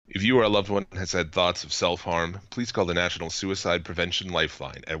If you or a loved one has had thoughts of self-harm, please call the National Suicide Prevention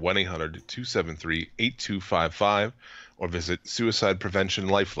Lifeline at 1-800-273-8255 or visit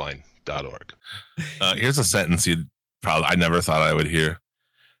suicidepreventionlifeline.org. Here's a sentence I never thought I would hear.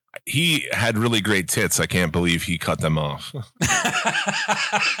 He had really great tits. I can't believe he cut them off.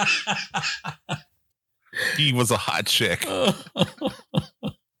 He was a hot chick.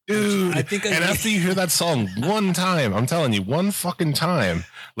 Dude, and after you hear that song one time, I'm telling you, one fucking time,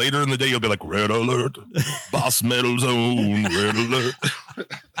 later in the day, you'll be like, Red Alert, Boss Metal Zone, Red Alert.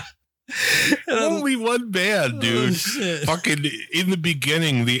 Only one band, dude. Fucking in the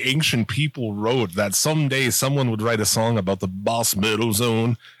beginning, the ancient people wrote that someday someone would write a song about the Boss Metal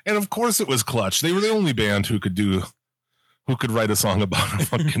Zone. And of course it was Clutch. They were the only band who could write a song about a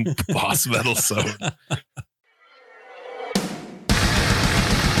fucking Boss Metal Zone.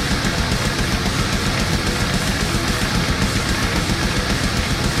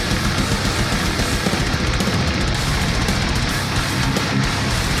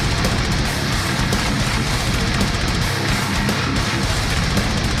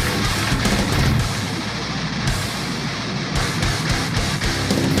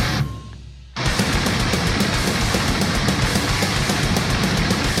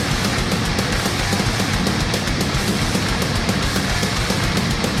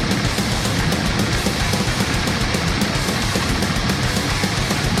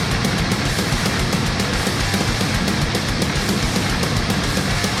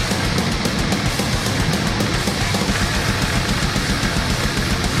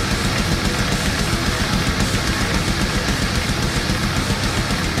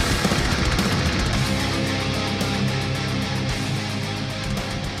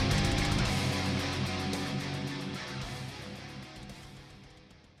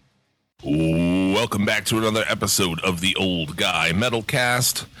 Welcome back to another episode of the Old Guy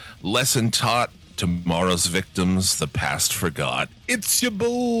Metalcast. Lesson taught, tomorrow's victims, the past forgot. It's your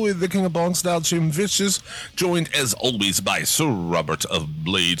boy, the King of Bong Style, Jim Vicious, joined as always by Sir Robert of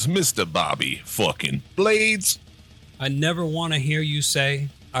Blades, Mr. Bobby fucking Blades. I never want to hear you say,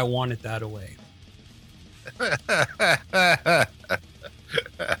 I want it that way.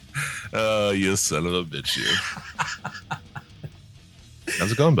 Oh, you son of a bitch, you.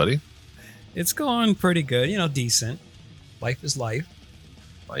 How's it going, buddy? It's going pretty good, decent. Life is life.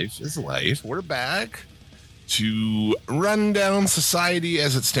 Life is life. We're back to run down society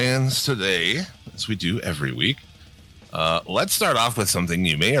as it stands today, as we do every week. Let's start off with something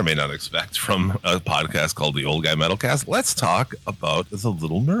you may or may not expect from a podcast called The Old Guy Metalcast. Let's talk about The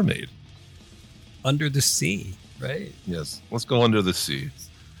Little Mermaid. Under the sea, right? Yes. Let's go under the sea.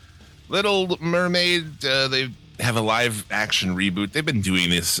 Little Mermaid, they have a live action reboot. They've been doing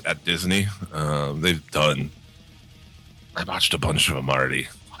this at Disney. I watched a bunch of them already.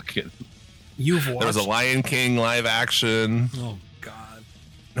 You've watched? There was a Lion King live action. Oh, God.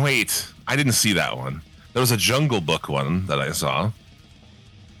 Wait, I didn't see that one. There was a Jungle Book one that I saw.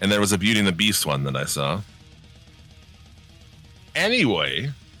 And there was a Beauty and the Beast one that I saw. Anyway,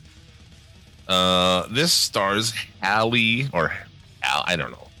 this stars Halle, I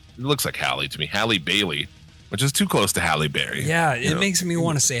don't know. It looks like Halle to me. Halle Bailey, which is too close to Halle Berry. Yeah, it makes me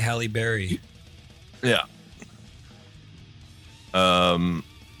want to say Halle Berry. Yeah.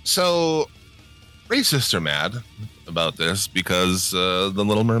 So racists are mad about this because the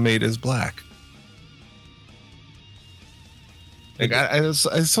Little Mermaid is black. Like I'm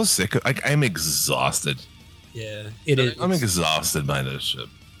so sick. I'm exhausted. Yeah, it is. I'm exhausted by this shit.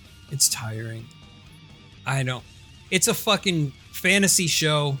 It's tiring. It's a fucking fantasy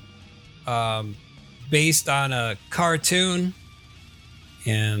show, based on a cartoon,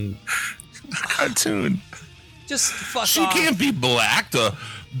 and cartoon. Just fuck she off. She can't be black. The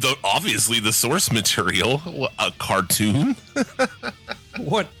obviously the source material, a cartoon.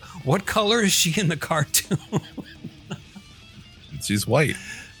 What color is she in the cartoon? She's white.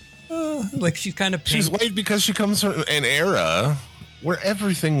 Like she's kind of pink. She's white because she comes from an era where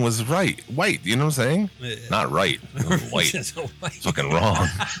everything was white. You know what I'm saying? Not right. White. Fucking wrong.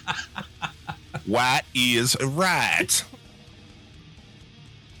 White is right.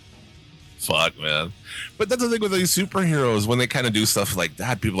 Fuck, man. But that's the thing with these superheroes. When they kind of do stuff like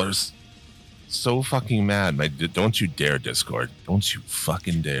that, people are so fucking mad. Don't you dare, Discord. Don't you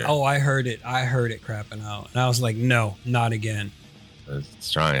fucking dare. Oh, I heard it crapping out. And I was like, no, not again.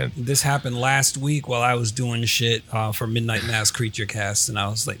 It's trying. This happened last week while I was doing shit for Midnight Mass Creature Cast. And I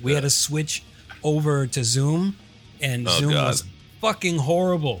was like, we had to switch over to Zoom. And Zoom was fucking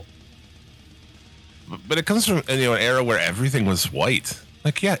horrible. But it comes from an era where everything was white.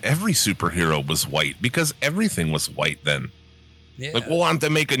 Like, yeah, every superhero was white because everything was white then. Yeah. Like, why don't they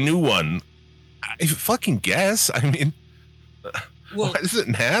make a new one? I fucking guess. I mean, Well, why does it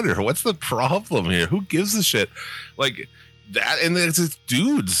matter? What's the problem here? Who gives a shit? Like that, and it's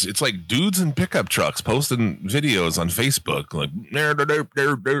dudes. It's like dudes in pickup trucks posting videos on Facebook. Like,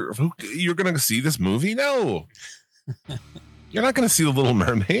 you're gonna see this movie? No, you're not gonna see The Little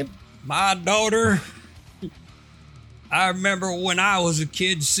Mermaid. my daughter, I remember when I was a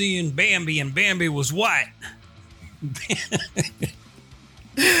kid seeing Bambi, and Bambi was white.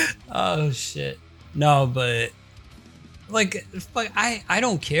 Oh shit. No, but like I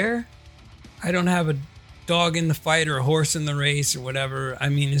don't care. I don't have a dog in the fight or a horse in the race or whatever. I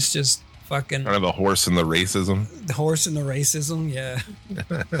mean, it's just fucking I have a horse in the racism. the horse in the racism. Yeah.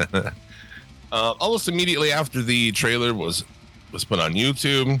 Almost immediately after the trailer was put on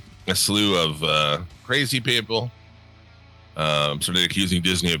YouTube, a slew of crazy people started accusing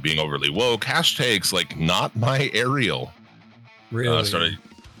Disney of being overly woke. Hashtags like "not my Ariel" Really. started.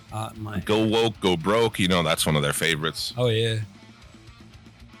 My. Go woke, go broke. You know, that's one of their favorites. Oh yeah.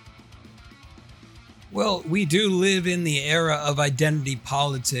 Well, we do live in the era of identity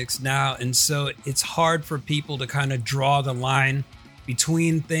politics now, and so it's hard for people to kind of draw the line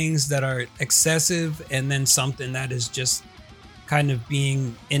between things that are excessive and then something that is just kind of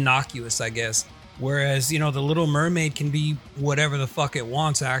being innocuous, I guess. Whereas, The Little Mermaid can be whatever the fuck it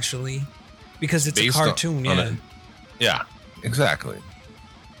wants, actually, because it's Based a cartoon. Yeah, exactly.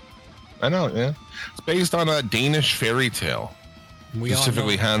 I know, yeah. It's based on a Danish fairy tale.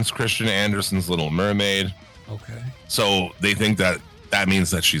 Specifically Hans Christian Andersen's Little Mermaid. Okay. So they think that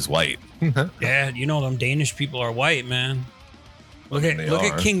means that she's white. Yeah, them Danish people are white, man. Look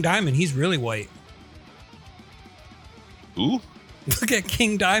at King Diamond. He's really white. Ooh. Look at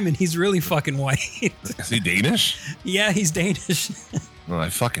King Diamond. He's really fucking white. Is he Danish? Yeah, he's Danish. Oh, I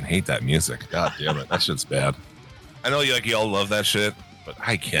fucking hate that music. God damn it. That shit's bad. I know you all love that shit, but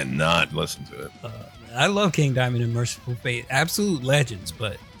I cannot listen to it. I love King Diamond and Merciful Fate. Absolute legends,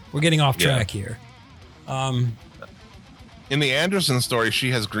 but we're getting off track here. In the Anderson story,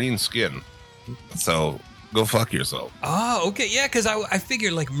 she has green skin. So go fuck yourself. Oh, okay. Yeah, because I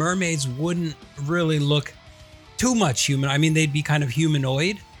figured like mermaids wouldn't really look too much human. I mean, they'd be kind of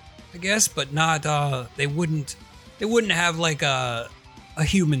humanoid, I guess, but not they wouldn't have like a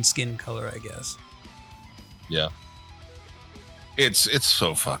human skin color, I guess. Yeah. It's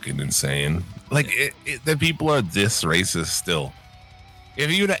so fucking insane. Like that people are this racist still.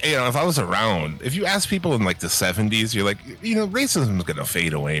 If I was around, if you ask people in like the 70s, you're like, racism is gonna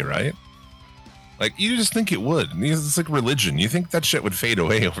fade away, right? Like you just think it would. It's like religion. You think that shit would fade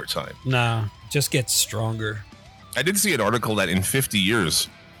away over time? Nah, just gets stronger. I did see an article that in 50 years,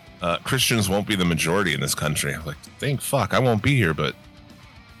 Christians won't be the majority in this country. I'm like, thank fuck, I won't be here, but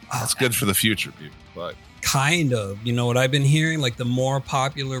that's good for the future, people. But kind of, what I've been hearing, like the more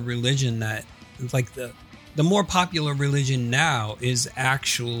popular religion the more popular religion now is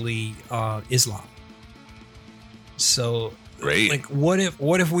actually Islam. So great. Like what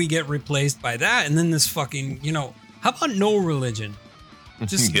if we get replaced by that, and then this fucking, how about no religion?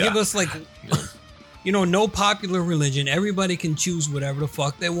 Just give us like no popular religion. Everybody can choose whatever the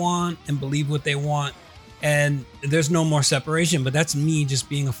fuck they want and believe what they want, and there's no more separation. But that's me just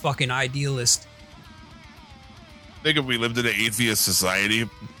being a fucking idealist. I think if we lived in an atheist society,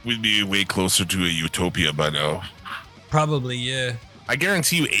 we'd be way closer to a utopia by now. Probably, yeah. I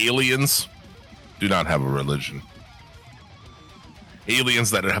guarantee you aliens do not have a religion.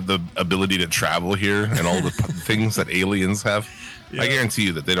 Aliens that have the ability to travel here and all the things that aliens have. Yeah. I guarantee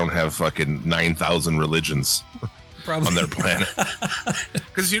you that they don't have fucking 9,000 religions on their planet.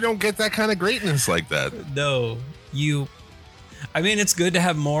 Because you don't get that kind of greatness like that. No, I mean, it's good to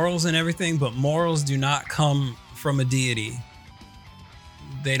have morals and everything, but morals do not come from a deity.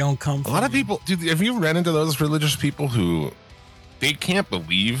 They don't come from... A lot of people... Dude, have you ran into those religious people who... They can't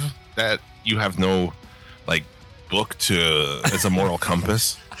believe that you have no, like, book as a moral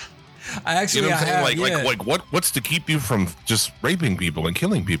compass? I actually what's to keep you from just raping people and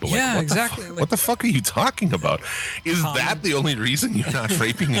killing people? Yeah, like, exactly. What the fuck are you talking about? Is that the only reason you're not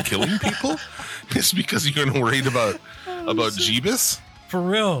raping and killing people? It's because you're worried about Jeebus? For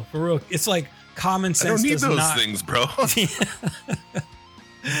real. It's like common sense. I don't need those things, bro.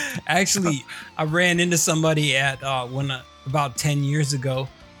 Actually, I ran into somebody at about 10 years ago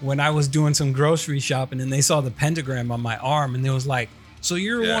when I was doing some grocery shopping, and they saw the pentagram on my arm, and they was like, "So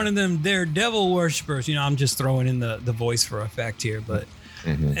you're one of them devil worshippers?" I'm just throwing in the voice for effect here, but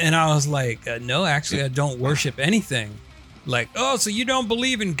and I was like, "No, actually, I don't worship anything." Like, "Oh, so you don't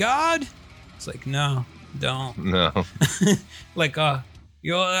believe in God?" It's like, "No, don't." No. Like,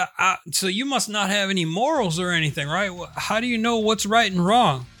 So you must not have any morals or anything, right? How do you know what's right and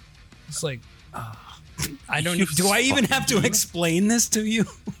wrong? It's like, I don't. Do I even have to explain this to you?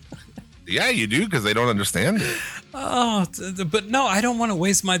 Yeah, you do, because they don't understand it. Oh, but no, I don't want to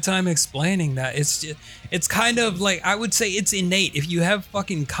waste my time explaining that. It's kind of like, I would say it's innate. If you have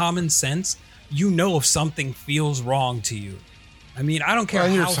fucking common sense, you know if something feels wrong to you. I mean, I don't care. Well,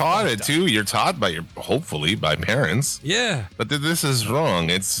 how you're taught it too. You're taught by hopefully by parents. Yeah. But this is wrong.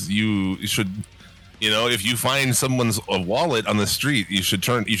 You should, if you find someone's a wallet on the street, you should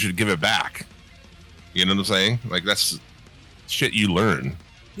give it back. You know what I'm saying? Like, that's shit you learn.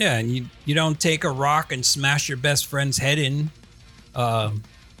 Yeah, and you don't take a rock and smash your best friend's head in.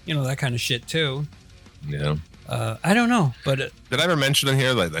 That kind of shit tto. Yeah. I don't know, but did I ever mention in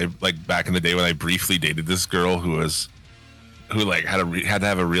here like back in the day when I briefly dated this girl who had to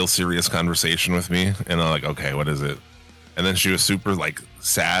have a real serious conversation with me, and I'm like, okay, what is it? And then she was super like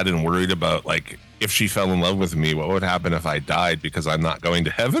sad and worried about like if she fell in love with me, what would happen if I died because I'm not going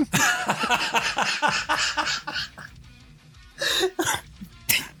to heaven?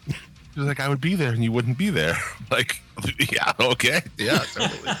 She was like, I would be there and you wouldn't be there. Like, yeah, okay. Yeah,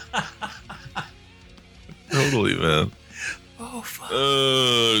 totally. Totally, man. oh fuck.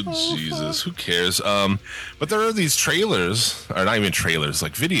 Oh, Jesus. Who cares? But there are these trailers, or not even trailers,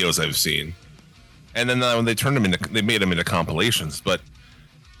 like videos I've seen. And then when they made them into compilations. But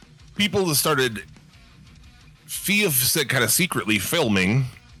people started kind of secretly filming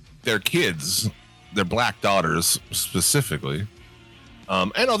their kids, their black daughters specifically.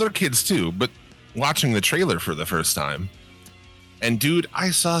 And other kids too, but watching the trailer for the first time. And dude,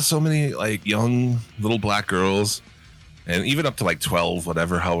 I saw so many like young little black girls, and even up to like 12,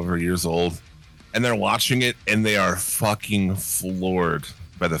 however years old. And they're watching it and they are fucking floored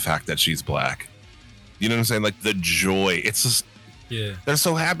by the fact that she's black. You know what I'm saying? Like the joy. It's just, Yeah. they're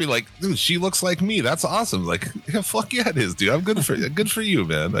so happy. Like, dude, she looks like me. That's awesome. Like, yeah, fuck yeah, it is, dude. I'm good for you,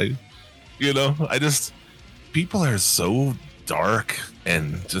 man. People are so dark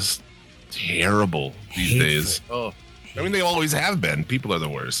and just terrible these days. Oh, I mean, they always have been. People are the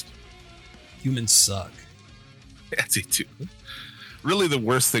worst. Humans suck. Yeah, they do. Really, the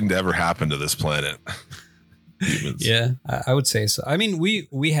worst thing to ever happen to this planet. Humans. Yeah, I would say so. I mean,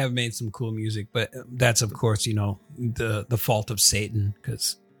 we have made some cool music, but that's of course, the fault of Satan,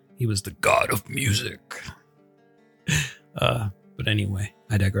 because he was the god of music. But anyway,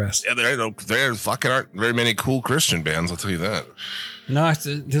 I digress. Yeah, there fucking aren't very many cool Christian bands, I'll tell you that. No,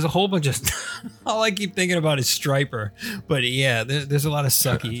 there's a whole bunch of all I keep thinking about is Stryper. But yeah, there's a lot of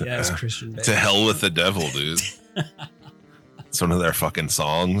sucky ass Christian bands. To hell with the devil, dude. It's one of their fucking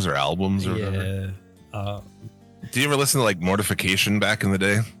songs or albums or whatever. Yeah. Do you ever listen to like Mortification back in the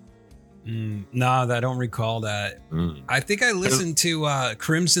day? No, I don't recall that. I think I listened to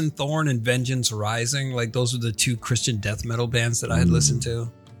Crimson Thorn and Vengeance Rising. Like those were the two Christian death metal bands that I had listened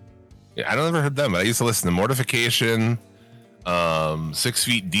to. Yeah, I don't ever heard them, but I used to listen to Mortification, 6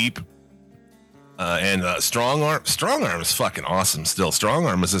 Feet Deep, and Strong Arm. Strong Arm is fucking awesome still. Strong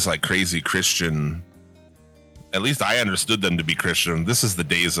Arm is this like crazy Christian. At least I understood them to be Christian. This is the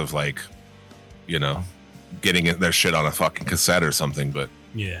days of like, getting their shit on a fucking cassette or something, but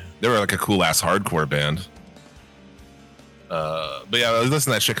yeah, they were like a cool ass hardcore band. But yeah, I was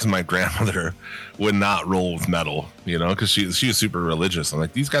listening to that shit because my grandmother would not roll with metal, because she was super religious. I'm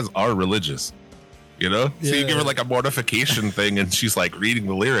like, these guys are religious, So you give her like a Mortification thing, and she's like reading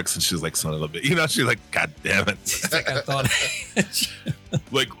the lyrics, and she's like, son of a bitch, she's like, God damn it. It's like I thought.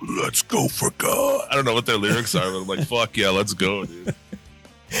 Like, let's go for God. I don't know what their lyrics are, but I'm like, fuck yeah, let's go, dude.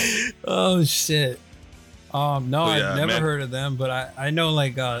 Oh shit. No, yeah, I've never heard of them, but I know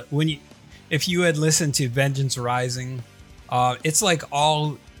like if you had listened to Vengeance Rising, it's like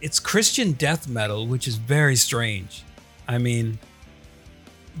it's Christian death metal, which is very strange. I mean,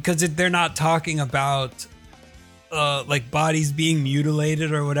 because they're not talking about like bodies being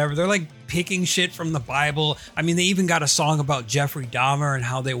mutilated or whatever. They're like picking shit from the Bible. I mean, they even got a song about Jeffrey Dahmer and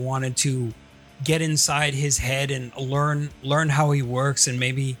how they wanted to get inside his head and learn how he works, and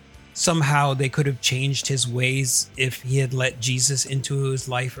maybe somehow they could have changed his ways if he had let Jesus into his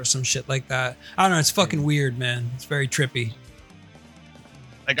life or some shit like that. I don't know. It's fucking weird, man. It's very trippy.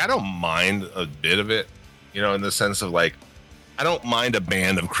 Like, I don't mind a bit of it, in the sense of like, I don't mind a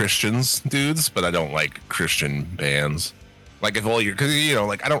band of Christians dudes, but I don't like Christian bands. Like if all because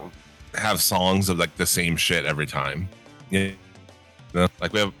like I don't have songs of like the same shit every time.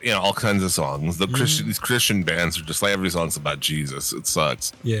 Like we have all kinds of songs. These Christian bands are just like every song's about Jesus. It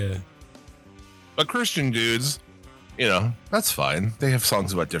sucks. Yeah. But Christian dudes, that's fine. They have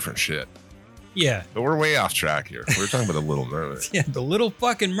songs about different shit. Yeah. But we're way off track here. We're talking about the Little Mermaid. Yeah, the little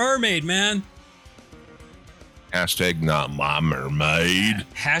fucking mermaid, man. Hashtag not my mermaid.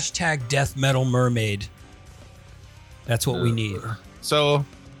 Hashtag death metal mermaid. That's what we need. So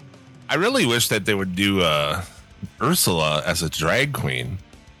I really wish that they would do Ursula as a drag queen,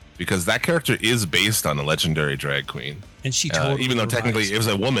 because that character is based on a legendary drag queen. And she totally even though technically revised. it was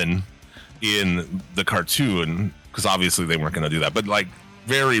a woman in the cartoon, because obviously they weren't going to do that, but like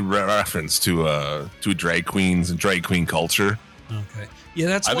very reference to drag queens and drag queen culture. Okay. Yeah,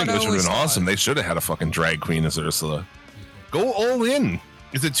 that's I what think this would have been thought. awesome. They should have had a fucking drag queen as Ursula. Go all in.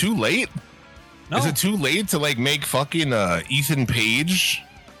 Is it too late? No. Is it too late to like make fucking Ethan Page,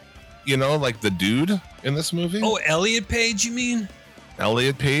 you know, like the dude in this movie? Oh, Elliot Page, you mean?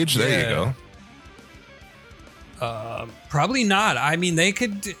 Elliot Page. There Yeah. you go. Probably not. I mean, they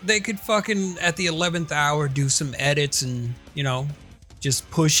could fucking at the 11th hour do some edits and, you know,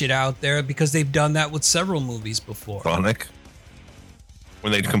 just push it out there, because they've done that with several movies before. Sonic.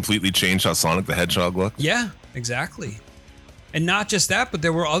 When they completely changed how Sonic the Hedgehog looked. Yeah, exactly. And not just that, but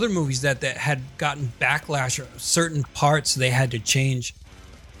there were other movies that had gotten backlash, or certain parts they had to change.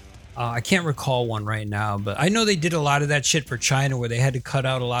 I can't recall one right now, but I know they did a lot of that shit for China, where they had to cut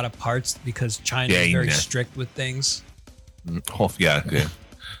out a lot of parts because China is very strict with things. Oh, yeah.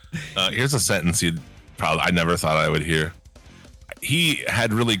 Here's a sentence I never thought I would hear. He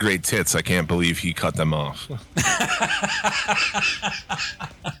had really great tits. I can't believe he cut them off.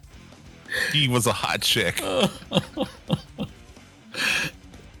 He was a hot chick.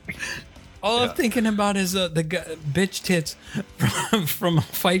 All I'm thinking about is the bitch tits from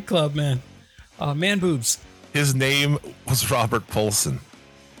Fight Club, man. Man boobs. His name was Robert Paulson.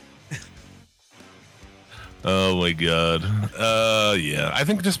 Oh my god. Yeah. I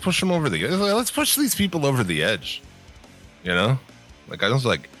think just push him over the edge. Let's push these people over the edge. You know? Like, I was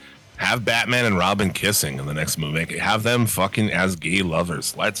like, have Batman and Robin kissing in the next movie. Have them fucking as gay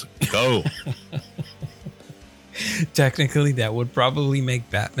lovers. Let's go. Technically, that would probably make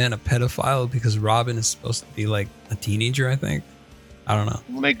Batman a pedophile, because Robin is supposed to be like a teenager, I think. I don't know.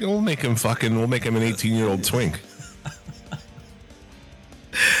 We'll make him an 18-year-old twink.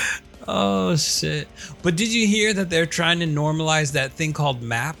 Oh shit. But did you hear that they're trying to normalize that thing called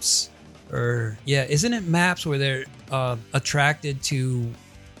MAPS? Or yeah, isn't it MAPS where they're attracted to,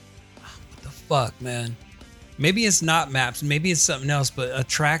 what the fuck, man? Maybe it's not MAPS, maybe it's something else, but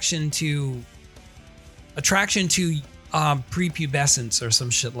attraction to prepubescence or some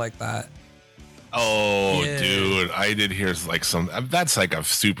shit like that. Oh, Yeah. dude, I did hear like that's like a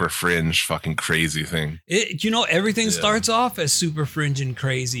super fringe fucking crazy thing. Everything starts off as super fringe and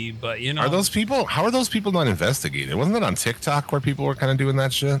crazy, but how are those people not investigated? Wasn't that on TikTok where people were kind of doing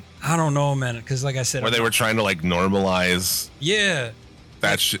that shit? I don't know, man, because like I said, Where they were trying to like normalize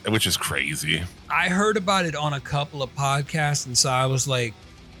that shit, which is crazy. I heard about it on a couple of podcasts, and so I was like,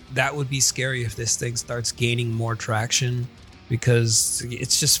 that would be scary if this thing starts gaining more traction, because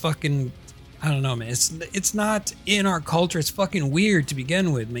it's just fucking, I don't know, man. It's not in our culture. It's fucking weird to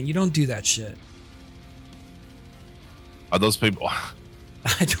begin with, man. You don't do that shit. Are those people?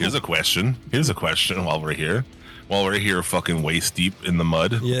 Here's a question while we're here fucking waist deep in the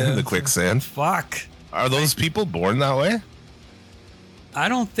mud, in the quicksand. Fuck. Are those people born that way? I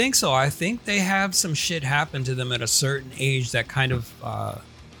don't think so. I think they have some shit happen to them at a certain age that kind of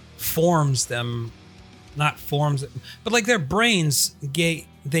forms them, not forms, but like their brains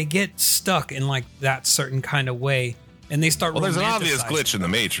they get stuck in like that certain kind of way, and they start. Well, there's an obvious glitch in the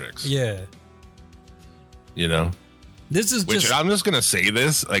Matrix. Yeah. You know. This is Which I'm just gonna say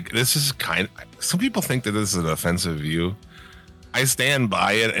this. Like, this is some people think that this is an offensive view. I stand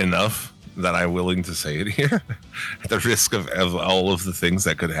by it enough that I'm willing to say it here, at the risk of all of the things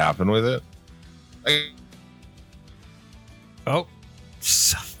that could happen with it.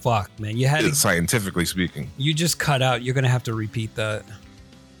 Fuck, man! You had to, scientifically speaking. You just cut out. You're gonna have to repeat that.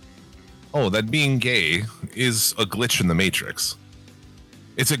 Oh, that being gay is a glitch in the Matrix.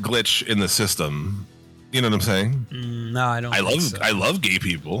 It's a glitch in the system. You know what I'm saying? No, I don't. I love gay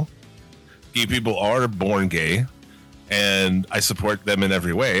people. Gay people are born gay, and I support them in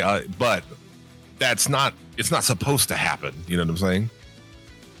every way. But it's not supposed to happen. You know what I'm saying?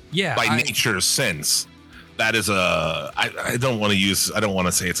 Yeah. By nature's sense, that is I don't want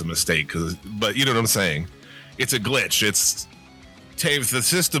to say it's a mistake, but you know what I'm saying? It's a glitch. If the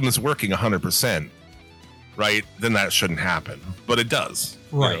system is working 100%, right, then that shouldn't happen. But it does.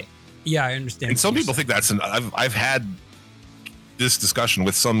 Right. You know? Yeah, I understand. And some people think that's I've had this discussion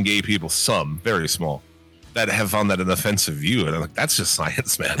with some gay people, some very small, that have found that an offensive view, and I'm like, that's just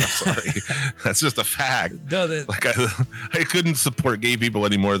science, man. I'm sorry. That's just a fact. No, like I couldn't support gay people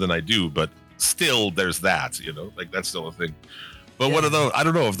any more than I do, but still there's that, like that's still a thing. But what are those? I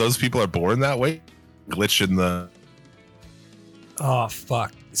don't know if those people are born that way. Glitch in the. Oh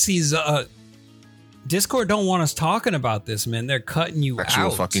fuck! See, Discord don't want us talking about this, man. They're cutting you actual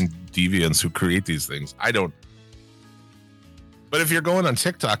out. Fucking deviants who create these things. I don't. But if you're going on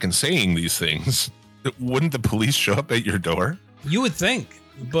TikTok and saying these things, wouldn't the police show up at your door? You would think,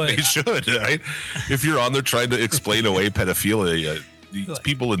 but they should, right? If you're on there trying to explain away pedophilia, these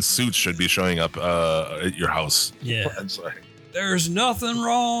people in suits should be showing up at your house. Yeah, I'm sorry. There's nothing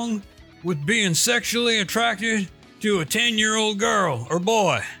wrong with being sexually attracted to a 10-year-old girl or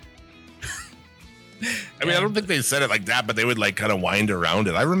boy. I mean, I don't think they said it like that, but they would like kind of wind around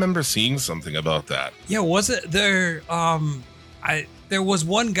it. I remember seeing something about that. Yeah, was it there? There was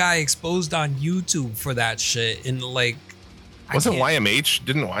one guy exposed on YouTube for that shit, and like, wasn't YMH?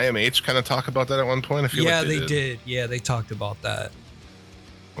 Didn't YMH kind of talk about that at one point? I feel yeah, like they did. Yeah, they talked about that.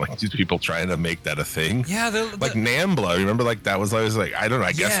 Like these people trying to make that a thing. Yeah, like NAMBLA. Remember, like that was always like, I don't know.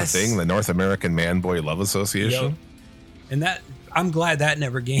 I guess a thing. The North American Man Boy Love Association. Yep. And that, I'm glad that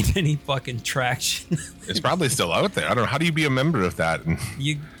never gained any fucking traction. It's probably still out there. I don't know. How do you be a member of that and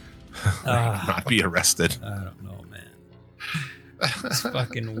not be arrested? I don't know, man. It's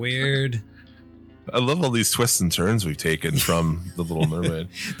fucking weird. I love all these twists and turns we've taken from The Little Mermaid.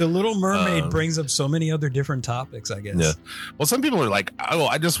 The Little Mermaid brings up so many other different topics, I guess. Yeah. Well, some people are like, oh,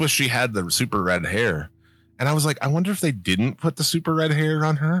 I just wish she had the super red hair. And I was like, I wonder if they didn't put the super red hair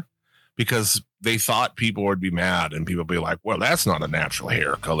on her because they thought people would be mad and people would be like, well, that's not a natural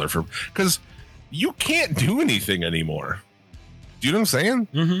hair color for, because you can't do anything anymore. Do you know what I'm saying?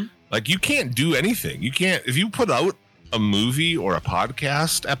 Mm-hmm. Like you can't do anything. You can't, if you put out a movie or a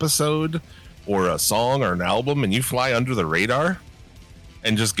podcast episode or a song or an album and you fly under the radar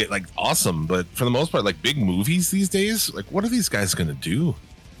and just get like awesome. But for the most part, like big movies these days, like what are these guys going to do?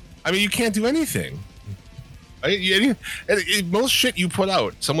 I mean, you can't do anything. Most shit you put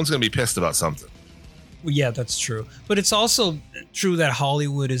out, someone's going to be pissed about something. Well, yeah, that's true. But it's also true that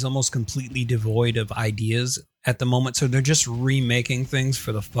Hollywood is almost completely devoid of ideas at the moment. So they're just remaking things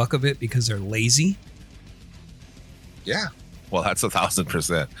for the fuck of it because they're lazy. Yeah. Well, that's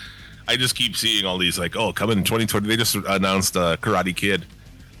 1,000%. I just keep seeing all these like, oh, coming in 2020. They just announced Karate Kid.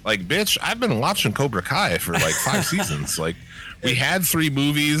 Like, bitch, I've been watching Cobra Kai for like 5 seasons. Like, we had 3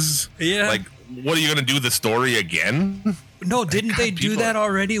 movies. Yeah. Like, what are you going to do the story again? No, didn't they do that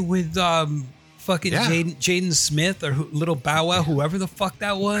already with fucking Jaden Smith or Little Bow Wow, whoever the fuck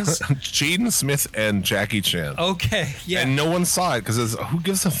that was? Jaden Smith and Jackie Chan. Okay, yeah. And no one saw it because who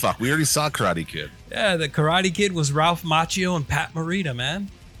gives a fuck? We already saw Karate Kid. Yeah, the Karate Kid was Ralph Macchio and Pat Morita, man.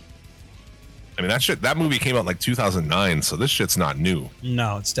 I mean, that movie came out in like 2009, so this shit's not new.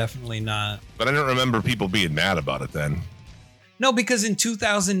 No, it's definitely not. But I don't remember people being mad about it then. No, because in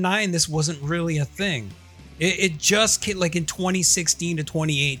 2009, this wasn't really a thing. It just came, like in 2016 to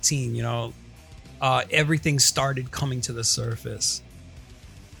 2018, everything started coming to the surface.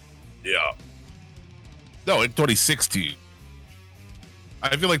 Yeah. No, in 2016.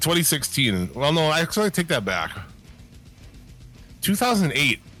 I feel like 2016. Well, no, actually, I take that back.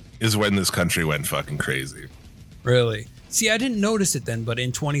 2008 is when this country went fucking crazy. Really? See, I didn't notice it then, but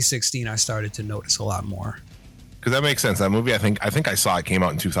in 2016, I started to notice a lot more. Because that makes sense. That movie, I think I saw it came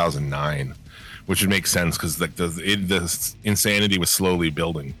out in 2009, which would make sense because like the insanity was slowly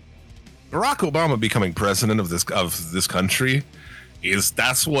building. Barack Obama becoming president of this country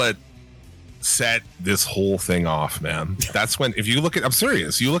that's what set this whole thing off, man. That's when, if you look at, I'm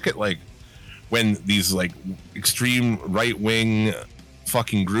serious, you look at like when these like extreme right wing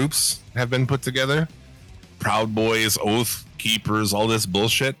fucking groups have been put together, Proud Boys, Oath Keepers, all this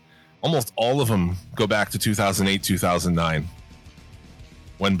bullshit. Almost all of them go back to 2008, 2009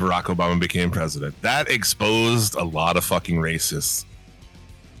 when Barack Obama became president. That exposed a lot of fucking racists.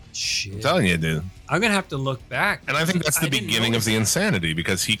 Shit. I'm telling you, dude. I'm gonna have to look back. And I think that's the beginning of the insanity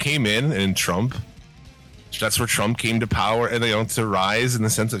because he came in and Trump, that's where Trump came to power and to rise in the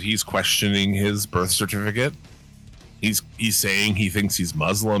sense that he's questioning his birth certificate. He's saying he thinks he's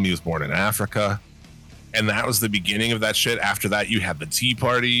Muslim. He was born in Africa. And that was the beginning of that shit. After that, you have the Tea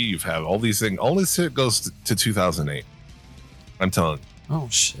Party. You've had all these things. All this shit goes to 2008. I'm telling you. Oh,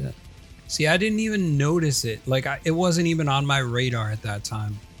 shit. See, I didn't even notice it. Like, it wasn't even on my radar at that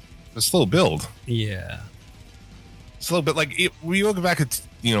time. A slow build. Yeah. Slow, but like, we look back at,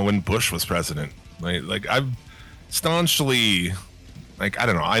 when Bush was president. Like I'm staunchly, like, I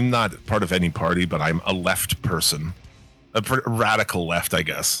don't know. I'm not part of any party, but I'm a left person. A radical left, I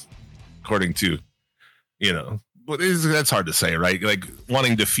guess, according to, but that's hard to say, right? Like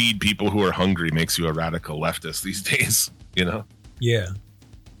wanting to feed people who are hungry makes you a radical leftist these days, Yeah.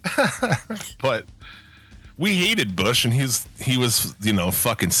 But we hated Bush, and he was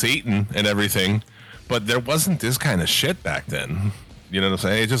fucking Satan and everything. But there wasn't this kind of shit back then. You know what I'm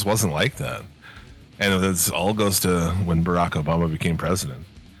saying? It just wasn't like that. And this all goes to when Barack Obama became president.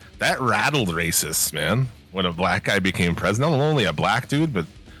 That rattled racists, man. When a black guy became president, not only a black dude, but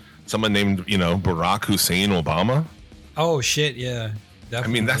someone named, Barack Hussein Obama. Oh, shit, yeah. Definitely. I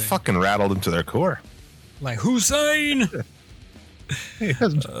mean, that fucking rattled them to their core. Like, Hussein! He's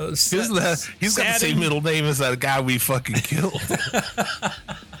got the same middle name as that guy we fucking killed.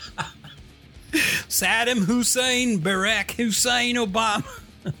 Saddam Hussein, Barack Hussein Obama.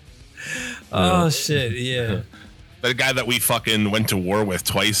 Oh, shit, yeah. The guy that we fucking went to war with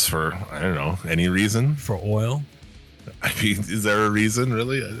twice for, I don't know, any reason? For oil? I mean, is there a reason,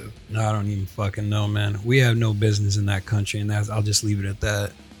 really? No, I don't even fucking know, man. We have no business in that country, and I'll just leave it at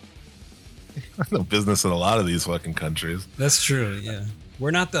that. No business in a lot of these fucking countries. That's true, yeah.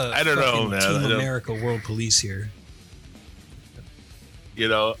 We're not the I don't know, man. Team America World Police here.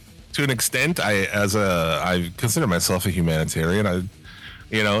 To an extent, I consider myself a humanitarian.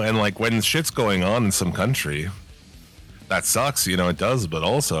 And like when shit's going on in some country, that sucks, it does, but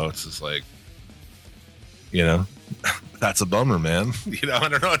also it's just like, that's a bummer, man. I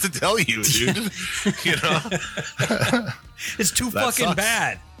don't know what to tell you, dude. It's too fucking sucks.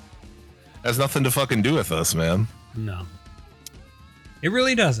 bad. Has nothing to fucking do with us, man. No. It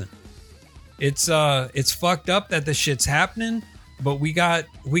really doesn't. It's fucked up that the shit's happening, but we got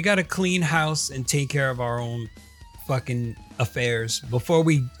to clean house and take care of our own fucking affairs before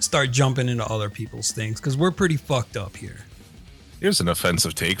we start jumping into other people's things, because we're pretty fucked up here. Here's an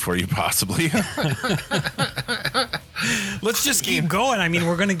offensive take for you, possibly. Let's just keep going. I mean,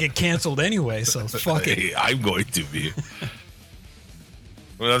 we're going to get canceled anyway, so fuck it. Hey, I'm going to be.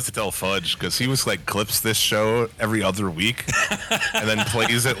 I'm going to have to tell Fudge, because he was like clips this show every other week and then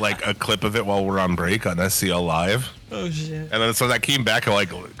plays it like a clip of it while we're on break on SCL Live. Oh, shit. And then so that came back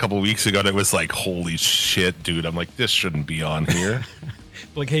like a couple of weeks ago and it was like, holy shit, dude. I'm like, this shouldn't be on here.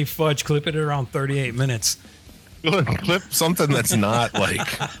 Like, hey, Fudge, clip it around 38 minutes. Clip something that's not like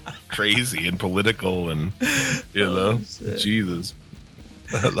crazy and political and, Jesus.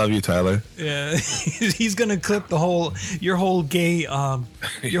 I love you, Tyler. Yeah, he's gonna clip your whole gay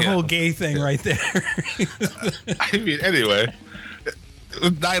thing right there. I mean, anyway,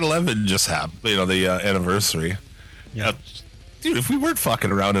 9/11 just happened. The anniversary. Yeah, dude, if we weren't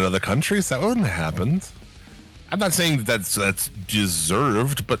fucking around in other countries, that wouldn't have happened. I'm not saying that's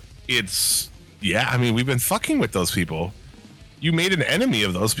deserved, but it's I mean, we've been fucking with those people. You made an enemy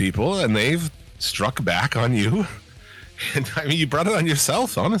of those people, and they've struck back on you. And I mean, you brought it on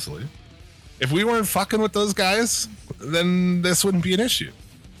yourself, honestly. If we weren't fucking with those guys, then this wouldn't be an issue.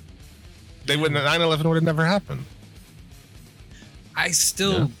 9/11 would have never happened. I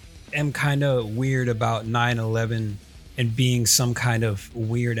still am kind of weird about 9/11 and being some kind of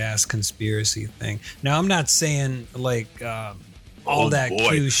weird ass conspiracy thing. Now, I'm not saying like all that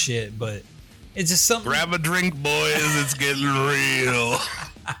Q shit, but it's just something. Grab a drink, boys. It's getting real.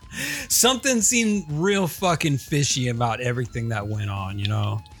 Something seemed real fucking fishy about everything that went on,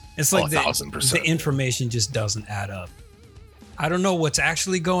 It's like 1,000%. The information just doesn't add up. I don't know what's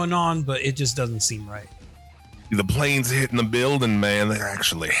actually going on, but it just doesn't seem right. The planes hitting the building, man, they're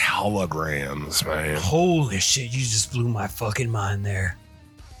actually holograms, man. Holy shit, you just blew my fucking mind there.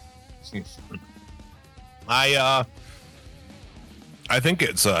 I think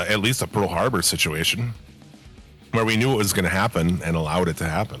it's at least a Pearl Harbor situation where we knew it was going to happen and allowed it to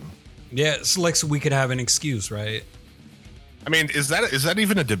happen. Yeah, it's like so we could have an excuse, right? I mean, is that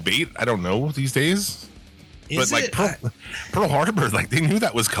even a debate? I don't know these days. Pearl Harbor, like they knew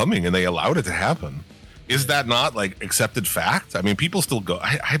that was coming and they allowed it to happen. Is that not like accepted fact? I mean, people still go.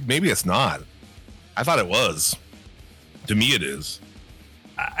 Maybe it's not. I thought it was. To me, it is.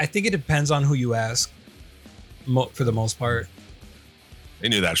 I think it depends on who you ask. For the most part. They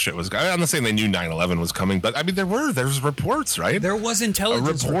knew that shit was. I'm not saying they knew 9/11 was coming, but I mean there's reports, right? There was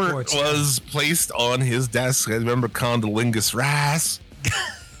intelligence reports. A report was placed on his desk. I remember Condolingus Rice.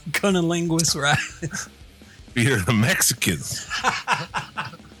 Condolingus Rice. You're the Mexicans.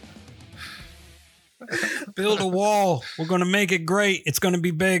 Build a wall. We're gonna make it great. It's gonna be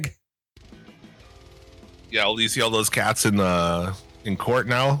big. Yeah, you see all those cats in court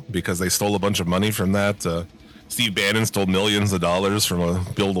now because they stole a bunch of money from that. Steve Bannon stole millions of dollars from a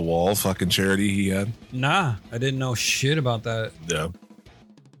Build a Wall fucking charity he had. Nah, I didn't know shit about that. Yeah.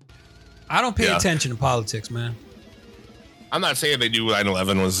 I don't pay attention to politics, man. I'm not saying they knew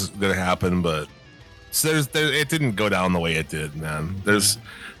 9/11 was going to happen, but it didn't go down the way it did, man. There's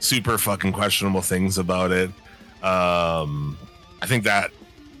super fucking questionable things about it. I think that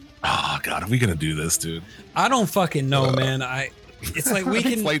Oh God, are we gonna do this, dude? I don't fucking know, man. It's like we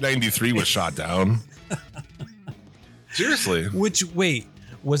can. Flight 93 was shot down. Seriously. Wait,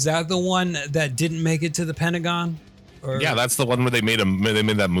 was that the one that didn't make it to the Pentagon? Or? Yeah, that's the one where they made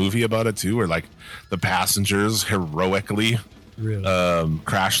that movie about it too, where like the passengers heroically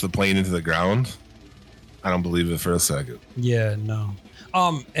crashed the plane into the ground. I don't believe it for a second. Yeah, no.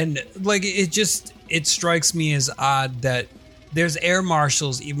 And like it strikes me as odd that there's air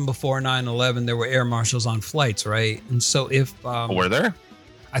marshals even before 9/11. There were air marshals on flights, right? And so if were there?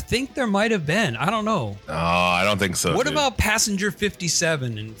 I think there might have been. I don't know. Oh, I don't think so. What about Passenger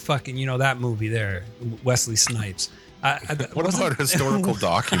 57 and fucking that movie there, Wesley Snipes? What about historical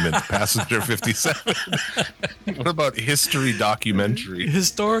document, Passenger 57? What about history documentary?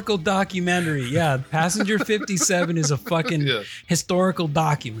 Historical documentary. Yeah, Passenger 57 is a fucking historical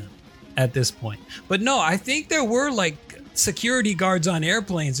document at this point. But no, I think there were like security guards on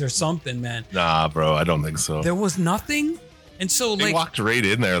airplanes or something, man. Nah, bro, I don't think so. There was nothing? And so they walked right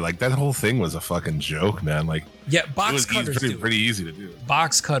in there. Like that whole thing was a fucking joke, man. Like box cutters. Pretty easy to do.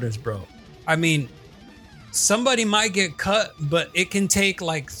 Box cutters, bro. I mean, somebody might get cut, but it can take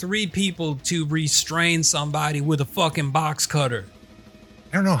like 3 people to restrain somebody with a fucking box cutter.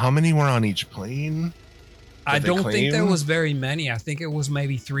 I don't know how many were on each plane. I don't think there was very many. I think it was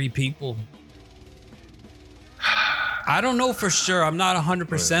maybe 3 people. I don't know for sure. I'm not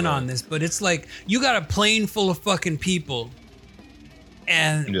 100% on this, but it's like you got a plane full of fucking people.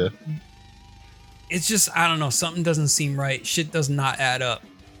 And it's just, I don't know, something doesn't seem right. Shit does not add up.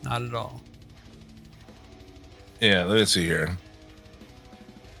 Not at all. Yeah, let me see here.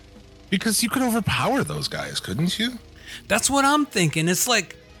 Because you could overpower those guys, couldn't you? That's what I'm thinking. It's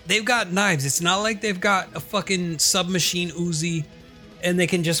like they've got knives. It's not like they've got a fucking submachine Uzi and they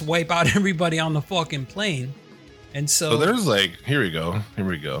can just wipe out everybody on the fucking plane. And so there's like, here we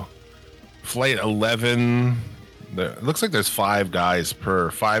go. Flight 11. It looks like there's 5 guys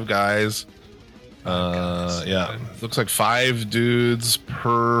per 5 guys. Yeah, looks like 5 dudes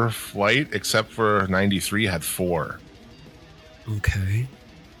per flight, except for 93 had 4. Okay.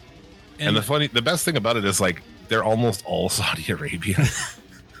 And the best thing about it is like they're almost all Saudi Arabia,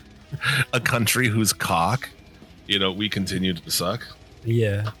 a country whose cock, we continue to suck.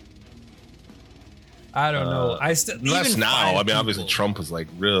 Yeah. I don't know. Less now. I mean, obviously Trump was like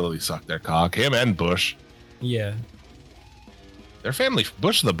really sucked their cock. Him and Bush. Yeah. Their family,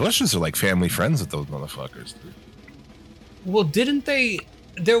 the Bushes are like family friends with those motherfuckers, dude. Well, didn't they?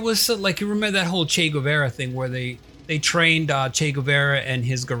 There was like, you remember that whole Che Guevara thing where they trained Che Guevara and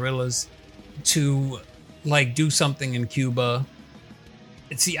his guerrillas to like do something in Cuba.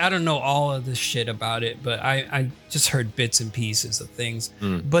 And see, I don't know all of this shit about it, but I just heard bits and pieces of things.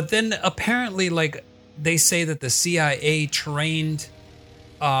 But then apparently, like, they say that the CIA trained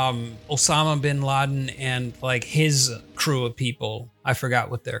Osama bin Laden and like his crew of people. I forgot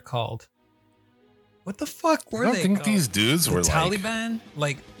what they're called. What the fuck were they? I don't think these dudes were Taliban.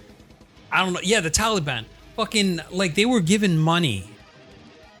 Like, I don't know. Yeah, the Taliban. Fucking like they were given money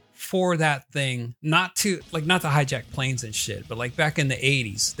for that thing, not to hijack planes and shit, but like back in the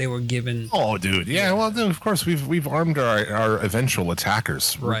 80s, they were given. Oh, dude, yeah. Well, dude, of course we've armed our eventual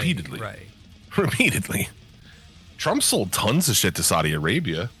attackers repeatedly. Right. Repeatedly. Trump sold tons of shit to Saudi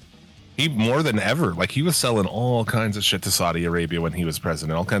Arabia. He more than ever. Like he was selling all kinds of shit to Saudi Arabia when he was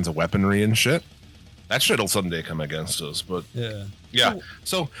president, all kinds of weaponry and shit. That shit'll someday come against us, but yeah.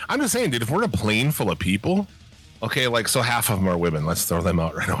 So I'm just saying, dude, if we're a plane full of people, okay, like so half of them are women. Let's throw them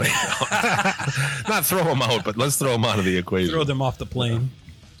out right away. Not throw them out, but let's throw them out of the equation. Throw them off the plane.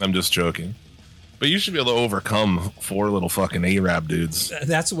 I'm just joking. But you should be able to overcome 4 little fucking Arab dudes.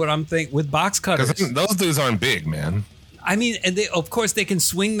 That's what I'm thinking with box cutters. Because those dudes aren't big, man. I mean, and of course they can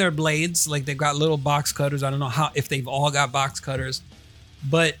swing their blades. Like they've got little box cutters. I don't know if they've all got box cutters,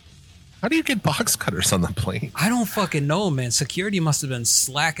 but how do you get box cutters on the plane? I don't fucking know, man. Security must have been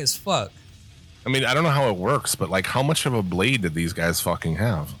slack as fuck. I mean, I don't know how it works, but like, how much of a blade did these guys fucking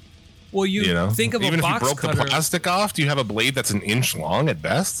have? Well, you think of even a box if you broke cutter, the plastic off, do you have a blade that's an inch long at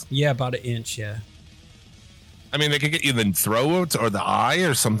best? Yeah, about an inch. Yeah. I mean, they could get you the throat or the eye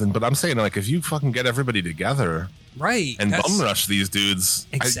or something, but I'm saying, like, if you fucking get everybody together, right, and bum rush these dudes,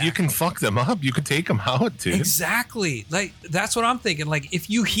 you can fuck them up. You could take them out, dude. Exactly. Like that's what I'm thinking. Like if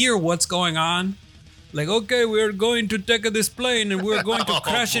you hear what's going on, like okay, we're going to take this plane and we're going to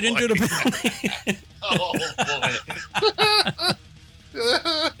crash it into the plane. Oh boy.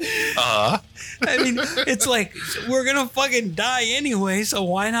 I mean, it's like we're gonna fucking die anyway, so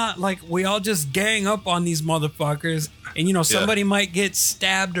why not? Like we all just gang up on these motherfuckers, and somebody might get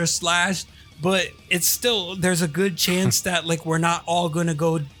stabbed or slashed, but it's still, there's a good chance that like we're not all gonna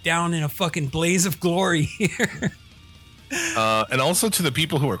go down in a fucking blaze of glory here. And also to the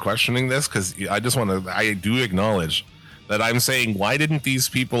people who are questioning this, because I do acknowledge that I'm saying, why didn't these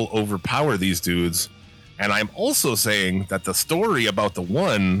people overpower these dudes? And I'm also saying that the story about the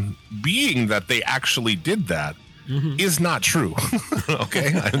one being that they actually did that is not true. Okay?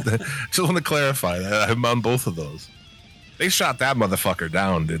 I just want to clarify that I'm on both of those. They shot that motherfucker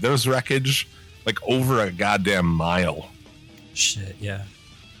down, dude. There was wreckage like over a goddamn mile. Shit, yeah.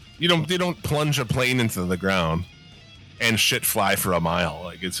 They don't plunge a plane into the ground and shit fly for a mile.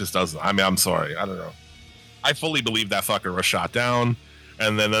 Like, it just doesn't. I mean, I'm sorry. I don't know. I fully believe that fucker was shot down.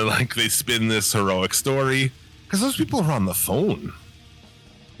 And then they spin this heroic story because those people are on the phone,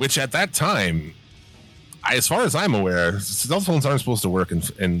 which at that time, as far as I'm aware, cell phones aren't supposed to work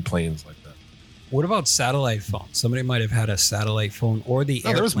in planes like that. What about satellite phones? Somebody might have had a satellite phone or the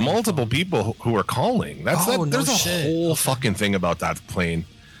No, there's multiple people who are calling. There's a whole fucking thing about that plane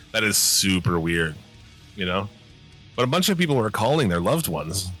that is super weird, you know? But a bunch of people were calling their loved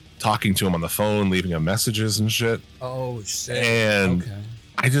ones, talking to them on the phone, leaving them messages and shit. Oh, shit. And okay.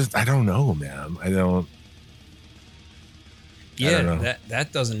 I don't know, man. I don't know.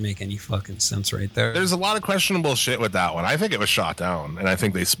 That doesn't make any fucking sense right there. There's a lot of questionable shit with that one. I think it was shot down, and I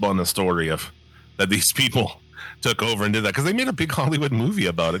think they spun the story of that these people took over and did that because they made a big Hollywood movie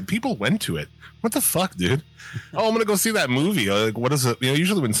about it. People went to it. What the fuck, dude? Oh, I'm gonna go see that movie. Like, what is it? You know,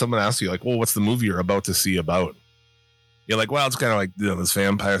 usually when someone asks you, like, well, what's the movie you're about to see about? You're like, well, it's kind of like, you know, this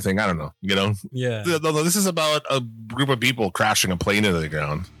vampire thing. I don't know. You know? Yeah. No, this is about a group of people crashing a plane into the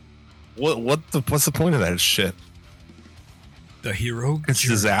ground. What's the point of that shit? The hero. It's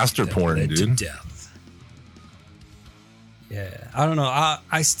disaster porn, dude. To death. Yeah, I don't know.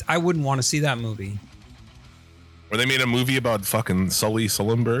 I wouldn't want to see that movie. Or they made a movie about fucking Sully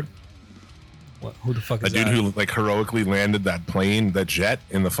Sullenberg. What? Who the fuck is that? A dude who like heroically landed that plane, that jet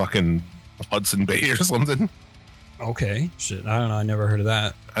in the fucking Hudson Bay or something. Okay, shit. I don't know. I never heard of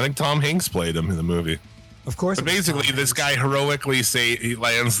that. I think Tom Hanks played him in the movie. Of course. But basically, this guy heroically he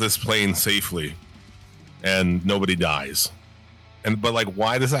lands this plane safely, and nobody dies. But like,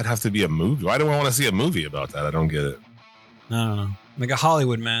 why does that have to be a movie? Why do I want to see a movie about that? I don't get it. I don't know. Like a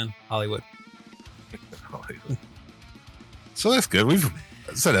Hollywood, man. Hollywood. So that's good. We've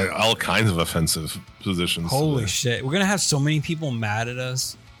said all kinds of offensive positions. Holy shit. We're going to have so many people mad at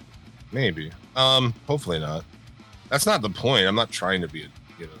us. Maybe. Hopefully not. That's not the point. I'm not trying to be,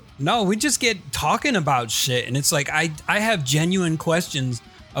 No, we just get talking about shit. And it's like, I have genuine questions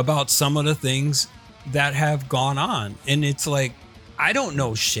about some of the things that have gone on. And it's like, I don't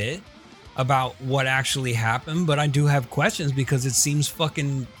know shit about what actually happened, but I do have questions because it seems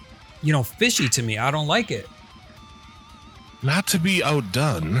fucking, fishy to me. I don't like it. Not to be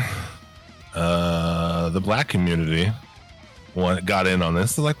outdone, the black community got in on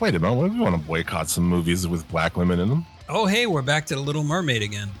this. They're like, wait a minute, we want to boycott some movies with black women in them. Oh, hey, we're back to The Little Mermaid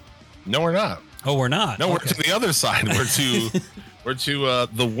again. No, we're not. Oh, we're not. No, okay. We're to the other side. We're to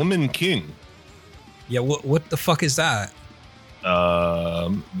The Woman King. Yeah, what the fuck is that?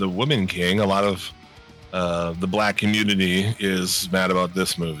 The Woman King. A lot of the black community is mad about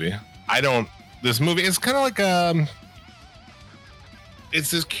this movie. This movie is kind of like it's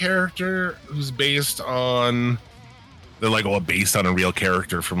this character who's based on. They're like, based on a real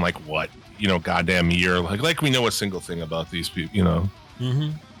character from like what, goddamn year. Like we know a single thing about these people,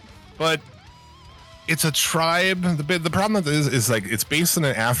 Mm-hmm. But it's a tribe. The problem is like it's based on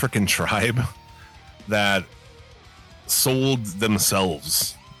an African tribe that sold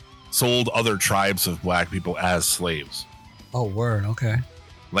other tribes of black people as slaves. Oh, word. Okay.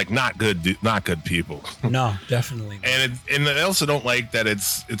 Like not good people. No, definitely not. And I also don't like that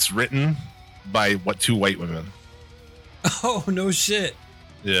it's written by two white women. Oh, no shit.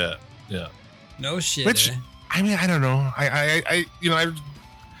 Yeah. No shit. Which, I mean, I don't know.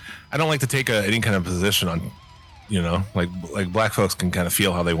 I don't like to take any kind of position on, like black folks can kind of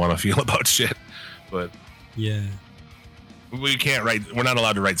feel how they want to feel about shit, but yeah, we're not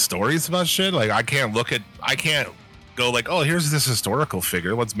allowed to write stories about shit. Like I can't go like, oh, here's this historical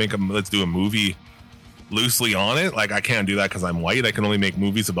figure. Let's do a movie loosely on it. Like I can't do that because I'm white. I can only make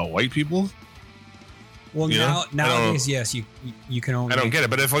movies about white people. Well, nowadays, yes, you can only. I don't get it,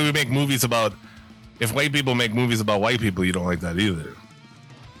 but if white people make movies about white people, you don't like that either.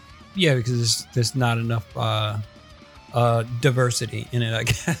 Yeah, because there's not enough diversity in it, I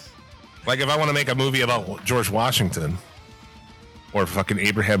guess. Like if I want to make a movie about George Washington or fucking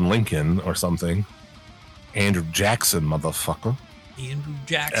Abraham Lincoln or something, Andrew Jackson, motherfucker. Andrew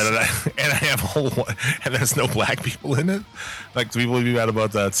Jackson. And I have a whole, and there's no black people in it. Like, people would be mad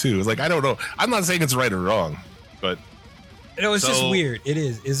about that too. It's like, I don't know. I'm not saying it's right or wrong, but No, it's just weird. It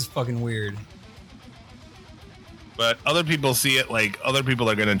is. It's fucking weird. But other people see it like other people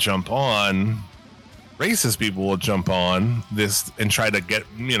are going to jump on. Racist people will jump on this and try to get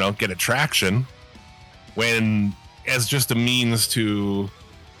attraction when as just a means to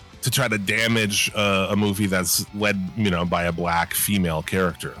try to damage a movie that's led, by a black female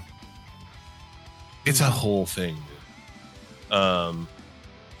character. It's a whole thing. I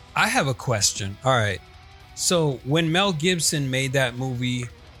have a question. All right. So when Mel Gibson made that movie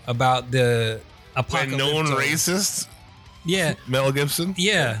about the apocalypse, known racist, yeah, Mel Gibson,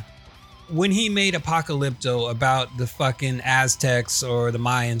 yeah, when he made Apocalypto about the fucking Aztecs or the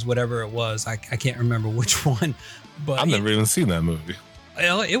Mayans, whatever it was, I can't remember which one, but I've never even seen that movie.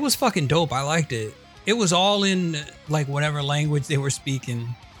 It was fucking dope. I liked it. It was all in like whatever language they were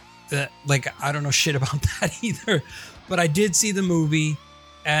speaking. That like I don't know shit about that either, but I did see the movie.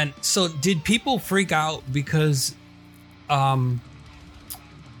 And so did people freak out because the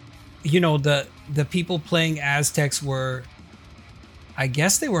people playing Aztecs were, I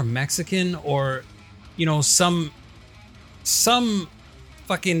guess they were Mexican or some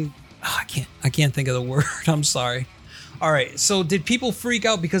fucking I can't think of the word. I'm sorry. All right. So did people freak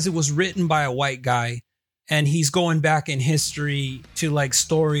out because it was written by a white guy and he's going back in history to like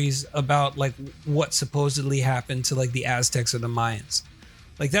stories about like what supposedly happened to like the Aztecs or the Mayans?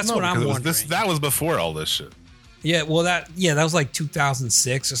 Like that's what I'm wondering. That was before all this shit. Yeah, well that was like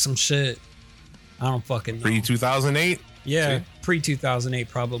 2006 or some shit. I don't fucking know. Pre-2008? Yeah, See? pre-2008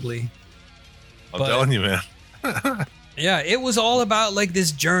 probably. I'm telling you, man. Yeah, it was all about like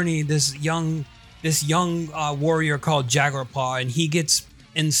this journey, this young warrior called Jaguarpaw, and he gets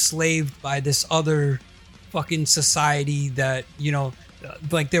enslaved by this other fucking society that,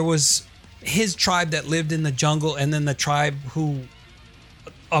 like there was his tribe that lived in the jungle and then the tribe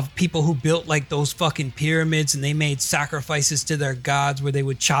of people who built like those fucking pyramids, and they made sacrifices to their gods where they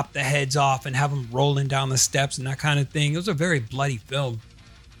would chop the heads off and have them rolling down the steps and that kind of thing. It was a very bloody film.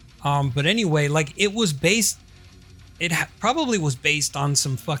 But anyway, like it probably was based on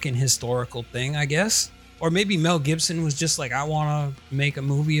some fucking historical thing, I guess. Or maybe Mel Gibson was just like, I want to make a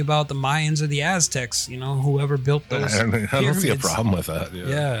movie about the Mayans or the Aztecs, whoever built those pyramids. I don't see a problem with that.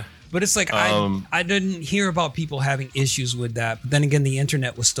 Yeah. But it's like, I didn't hear about people having issues with that. But then again, the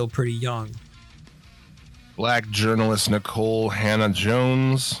internet was still pretty young. Black journalist Nicole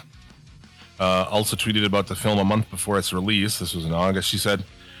Hannah-Jones also tweeted about the film a month before its release. This was in August. She said,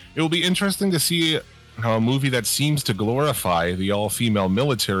 it will be interesting to see how a movie that seems to glorify the all-female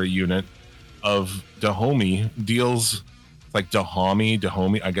military unit of Dahomey deals, like Dahomey,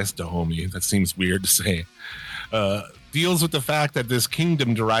 I guess Dahomey, that seems weird to say, deals with the fact that this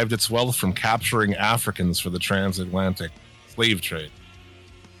kingdom derived its wealth from capturing Africans for the transatlantic slave trade.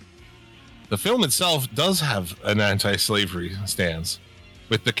 The film itself does have an anti-slavery stance,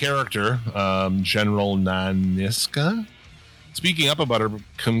 with the character, General Naniska, speaking up about her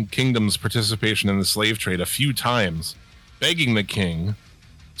kingdom's participation in the slave trade a few times, begging the king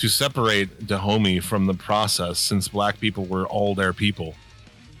to separate Dahomey from the process since black people were all their people.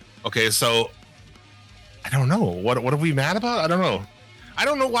 Okay, so I don't know. What are we mad about? I don't know. I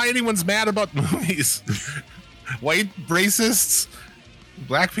don't know why anyone's mad about movies. White racists,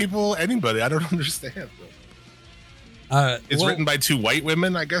 black people, anybody. I don't understand. It's written by two white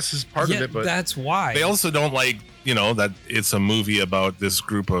women, I guess, is part of it. But that's why. They also don't like, that it's a movie about this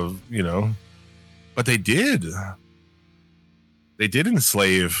group of, but they did. They did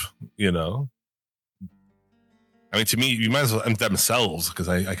enslave, I mean, to me, you might as well themselves, because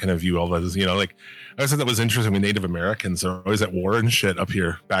I kind of view all that as, like, I always thought that was interesting when Native Americans are always at war and shit up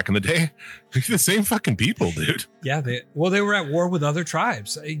here back in the day. They're the same fucking people, dude. Yeah, they were at war with other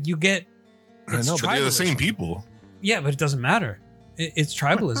tribes. I know, but they're the same people. Yeah, but it doesn't matter. It's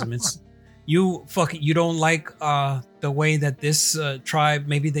tribalism. It's you don't like the way that this tribe,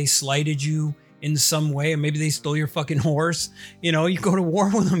 maybe they slighted you in some way, or maybe they stole your fucking horse. You go to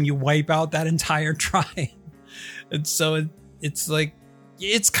war with them, you wipe out that entire tribe. And so it's like,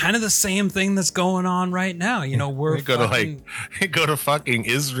 it's kind of the same thing that's going on right now. We're go to fucking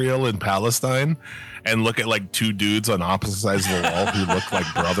Israel and Palestine and look at like two dudes on opposite sides of the wall who look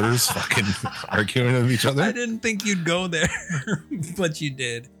like brothers fucking arguing with each other. I didn't think you'd go there, but you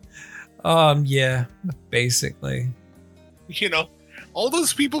did. Yeah, basically. All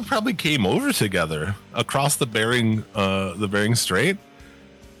those people probably came over together across the Bering Strait.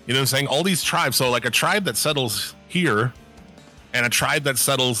 You know what I'm saying? All these tribes. So like a tribe that settles here and a tribe that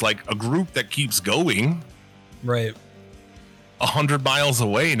settles, like a group that keeps going. Right. 100 miles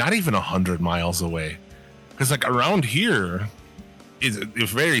away, not even 100 miles away. Because like around here is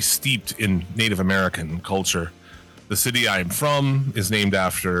very steeped in Native American culture. The city I'm from is named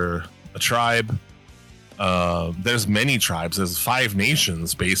after a tribe. There's many tribes. There's 5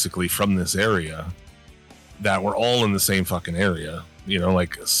 nations basically from this area that were all in the same fucking area. You know,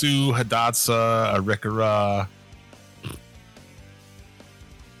 like Sioux, Hidatsa, Arikara,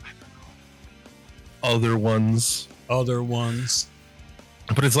 other ones.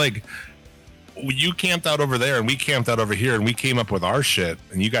 But it's like you camped out over there and we camped out over here and we came up with our shit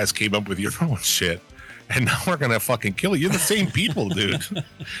and you guys came up with your own shit. And now we're going to fucking kill you. You're the same people, dude.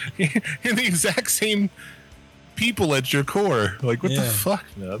 You're the exact same people at your core. Like, what the fuck,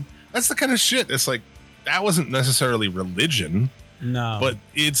 man? That's the kind of shit. It's like, that wasn't necessarily religion. No. But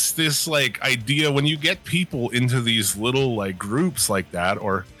it's this, like, idea when you get people into these little, like, groups like that,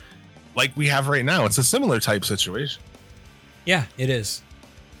 or like we have right now, it's a similar type situation. Yeah, it is.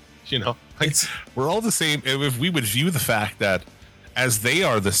 You know, like, we're all the same. If we would view the fact that as they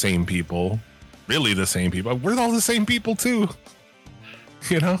are the same people, really the same people, we're all the same people too.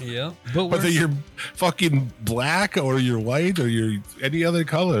 You know? Yeah. But whether you're fucking black or you're white or you're any other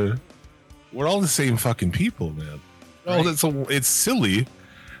color, we're all the same fucking people, man. Right. It's silly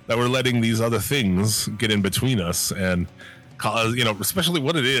that we're letting these other things get in between us and cause, you know, especially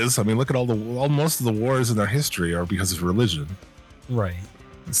what it is. I mean, look at most of the wars in our history are because of religion. Right.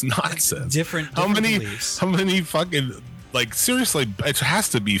 It's nonsense. Different how many beliefs. How many fucking, like, seriously, it has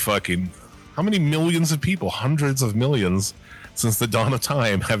to be fucking, how many millions of people, hundreds of millions since the dawn of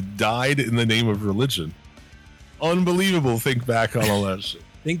time have died in the name of religion? Unbelievable. Think back on all that shit.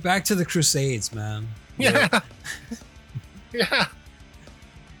 Think back to the Crusades, man. Yeah. Yeah.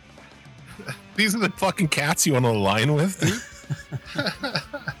 These are the fucking cats you want to align with, dude.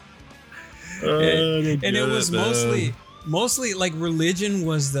 And it was mostly like religion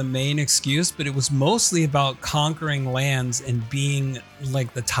was the main excuse, but it was mostly about conquering lands and being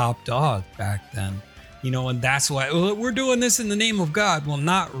like the top dog back then. You know, and that's why we're doing this in the name of God. Well,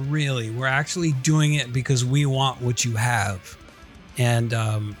 not really. We're actually doing it because we want what you have. And,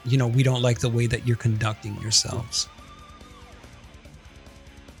 you know, we don't like the way that you're conducting yourselves.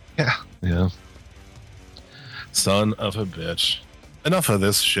 Yeah. Yeah. Son of a bitch. Enough of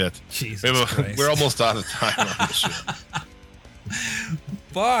this shit. Jesus Christ. We're almost out of time on this shit.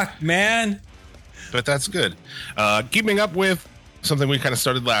 Fuck, man. But that's good. Keeping up with something we kind of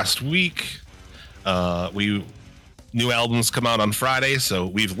started last week. New albums come out on Friday, so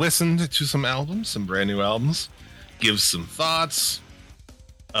we've listened to some albums, some brand new albums. Give some thoughts.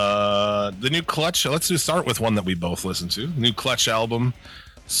 The new Clutch. Let's just start with one that we both listened to. New Clutch album,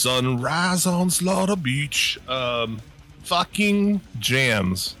 Sunrise on Slaughter Beach. Fucking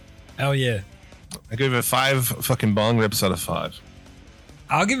jams. Oh yeah. I gave it 5 fucking bong rips out of 5.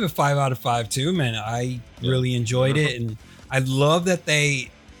 I'll give it 5 out of 5 too, man. I really enjoyed it, and I love that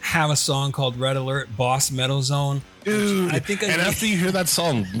they have a song called Red Alert Boss Metal Zone. Dude, after you hear that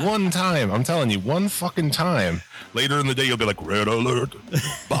song one time, I'm telling you, one fucking time, later in the day you'll be like, Red Alert,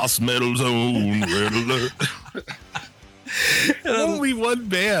 Boss Metal Zone, Red Alert. Only one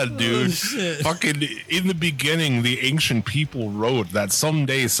band, dude. Fucking in the beginning, the ancient people wrote that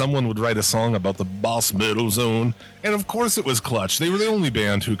someday someone would write a song about the Boss Metal Zone, and of course it was Clutch. They were the only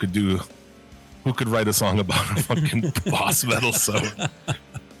band who could write a song about a fucking Boss Metal Zone.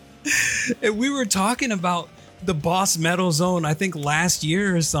 And we were talking about the Boss Metal Zone, I think last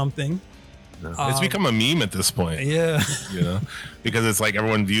year or something. It's become a meme at this point. Yeah. You know, because it's like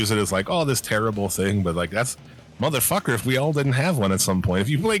everyone views it as like, oh, this terrible thing, but like that's motherfucker. If we all didn't have one at some point, if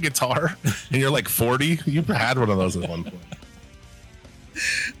you play guitar and you're like 40, you've had one of those at one point.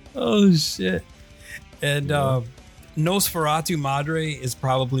 Oh shit! And Nosferatu Madre is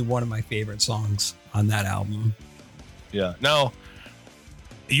probably one of my favorite songs on that album. Yeah. Now,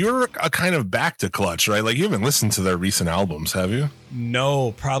 you're a kind of back to Clutch, right? Like you haven't listened to their recent albums, have you?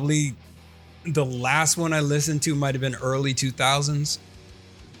 No, probably the last one I listened to might have been early 2000s.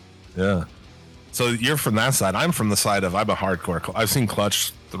 Yeah. So you're from that side. I'm from the side of I'm a hardcore. I've seen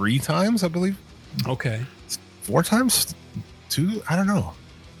Clutch 3 times, I believe. Okay. 4 times? 2? I don't know.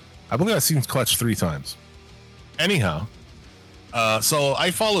 I believe I've seen Clutch 3 times. Anyhow, so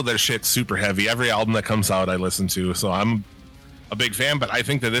I follow their shit super heavy. Every album that comes out, I listen to. So I'm a big fan, but I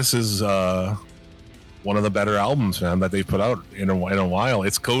think that this is one of the better albums, man, that they've put out in a while.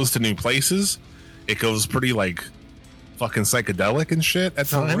 It goes to new places. It goes pretty like fucking psychedelic and shit at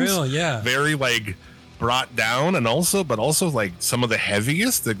times. For real, yeah. Very like brought down, and also like some of the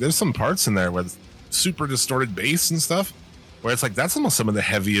heaviest. Like, there's some parts in there with super distorted bass and stuff, where it's like that's almost some of the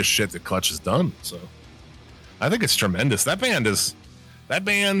heaviest shit that Clutch has done. So I think it's tremendous. That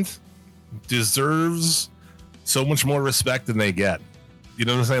band deserves so much more respect than they get. You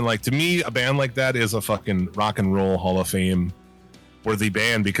know what I'm saying? Like, to me, a band like that is a fucking rock and roll Hall of Fame worthy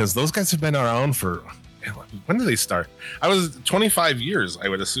band, because those guys have been around for, when did they start? I was 25 years, I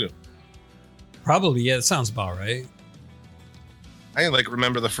would assume. Probably, yeah, that sounds about right. I like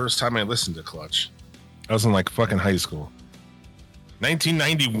remember the first time I listened to Clutch. I was in like fucking high school.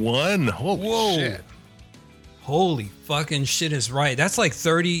 1991. Holy Whoa. shit. Holy fucking shit is right. That's like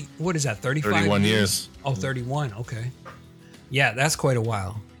 30, what is that, 35 31 years. Oh, 31, okay. Yeah, that's quite a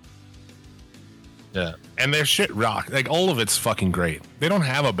while. Yeah. And their shit rock. Like, all of it's fucking great. They don't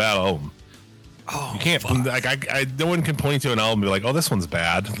have a bad album. Oh, You can't, fuck. like, no one can point to an album and be like, oh, this one's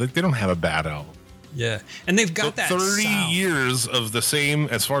bad. Like, they don't have a bad album. Yeah, and they've got that 30 sound. years of the same,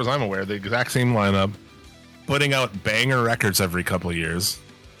 as far as I'm aware, the exact same lineup, putting out banger records every couple of years.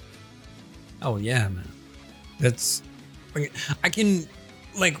 Oh yeah, man. That's, I can,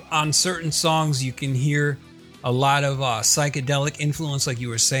 like, on certain songs you can hear a lot of psychedelic influence, like you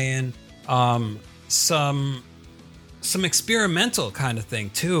were saying. Some experimental kind of thing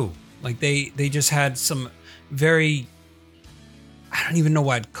too. Like they just had some very, I don't even know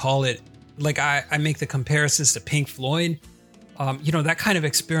what I'd call it. Like I make the comparisons to Pink Floyd, that kind of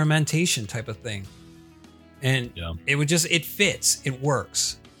experimentation type of thing. And it fits, it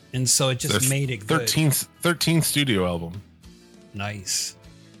works. And so it just made it good. 13th studio album. Nice.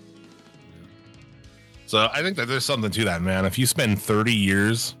 So I think that there's something to that, man. If you spend 30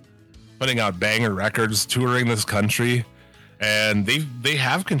 years putting out banger records, touring this country, and they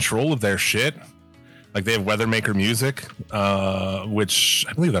have control of their shit. Like, they have Weathermaker Music, which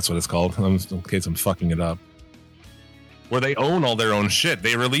I believe that's what it's called, in case I'm fucking it up, where they own all their own shit.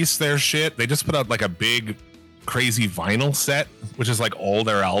 They release their shit. They just put out like a big crazy vinyl set, which is like all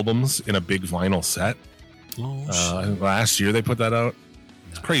their albums in a big vinyl set. Last year they put that out.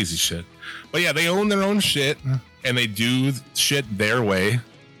 It's crazy shit. But yeah, they own their own shit and they do shit their way,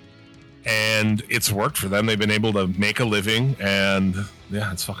 and it's worked for them. They've been able to make a living, and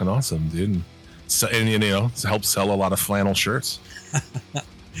yeah, it's fucking awesome, dude. So, and it helps sell a lot of flannel shirts.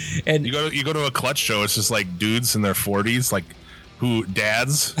 And you go to a Clutch show, it's just like dudes in their 40s, like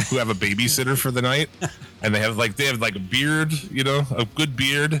dads who have a babysitter for the night, and they have like a beard, a good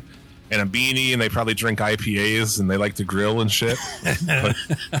beard and a beanie, and they probably drink IPAs and they like to grill and shit.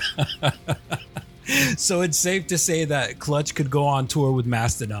 So it's safe to say that Clutch could go on tour with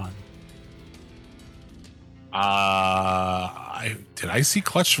Mastodon. Did I see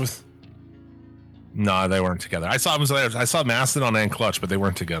Clutch with? No, they weren't together. I saw Mastodon and Clutch, but they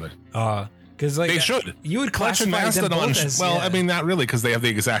weren't together. Because like they should. You would Clutch and classify them Mastodon. both as, I mean, not really, because they have the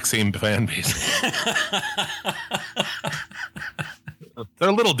exact same fan base. They're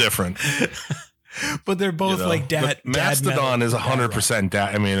a little different, but they're both like dad. Mastodon is 100%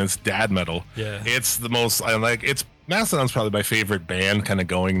 dad. I mean, it's dad metal. Yeah, it's the most. It's Mastodon's probably my favorite band, kind of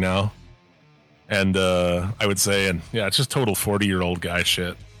going now. And I would say, and yeah, it's just total 40-year-old guy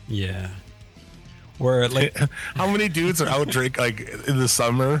shit. Yeah. Where like, how many dudes are out like in the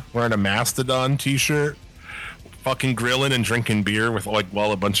summer wearing a Mastodon t-shirt, fucking grilling and drinking beer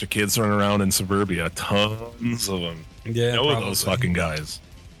while a bunch of kids run around in suburbia? Tons of them. Yeah, those fucking guys.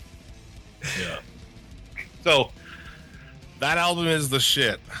 Yeah. So that album is the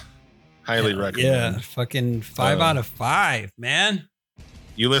shit. Highly recommend. Yeah, fucking 5 out of 5, man.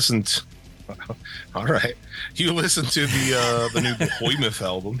 You listened. All right. You listened to the new Behemoth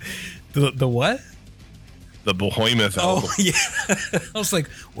album. The what? The Behemoth album. Oh, yeah. I was like,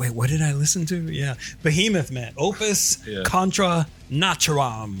 wait, what did I listen to? Yeah. Behemoth, man. Opus Contra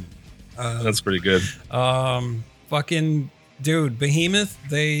Naturam. That's pretty good. Fucking dude, Behemoth,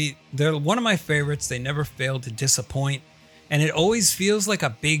 they're one of my favorites. They never fail to disappoint. And it always feels like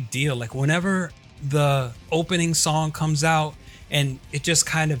a big deal. Like whenever the opening song comes out and it just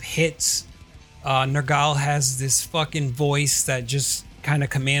kind of hits, Nergal has this fucking voice that just kind of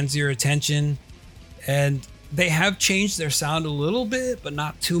commands your attention. And they have changed their sound a little bit, but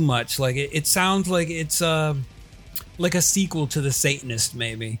not too much. Like it sounds like it's like a sequel to The Satanist,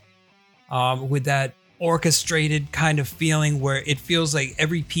 maybe, with that orchestrated kind of feeling where it feels like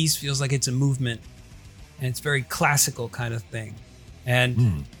every piece feels like it's a movement, and it's very classical kind of thing.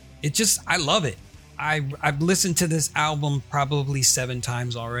 And it just, I love it. I've listened to this album probably 7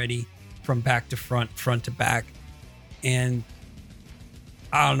 times already, from back to front to back, and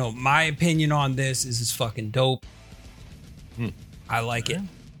I don't know. My opinion on this is it's fucking dope. I like it.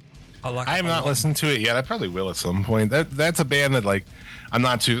 I have not listened to it yet. I probably will at some point. That's a band that like I'm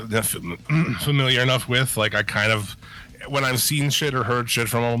not too familiar enough with. Like I kind of, when I've seen shit or heard shit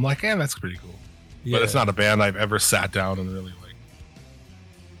from them, I'm like, yeah, that's pretty cool. but it's not a band I've ever sat down and really like.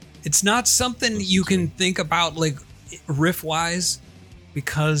 It's not something you can think about like riff wise,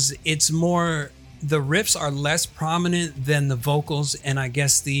 because it's more, the riffs are less prominent than the vocals, and I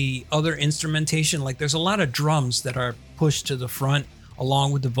guess the other instrumentation. Like there's a lot of drums that are pushed to the front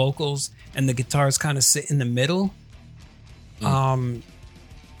along with the vocals, and the guitars kind of sit in the middle.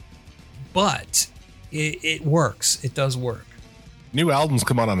 But it works. It does work. New albums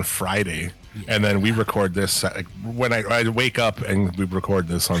come out on a Friday, and then we record this when I wake up, and we record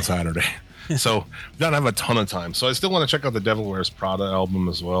this on Saturday. So we don't have a ton of time. So I still want to check out the Devil Wears Prada album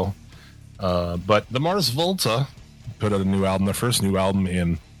as well. But the Mars Volta put out a new album, their first new album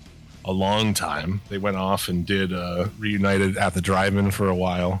in a long time. They went off and did reunited at the drive-in for a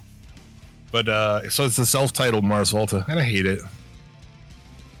while. But so it's the self-titled Mars Volta, and I hate it.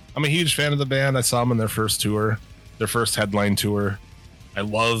 I'm a huge fan of the band. I saw them on their first tour, their first headline tour. I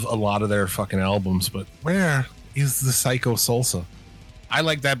love a lot of their fucking albums, but where is the Psycho Salsa? I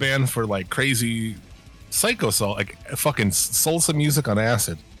like that band for like crazy psycho soul, like fucking salsa music on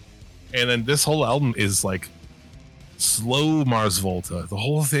acid. And then this whole album is like slow Mars Volta. The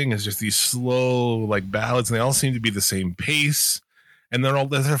whole thing is just these slow like ballads, and they all seem to be the same pace. And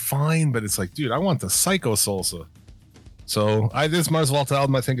they're fine, but it's like, dude, I want the psycho salsa. So this Mars Volta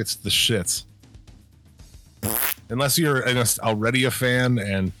album, I think it's the shits. Unless you're already a fan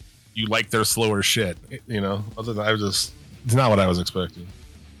and you like their slower shit, you know. Other than it's not what I was expecting.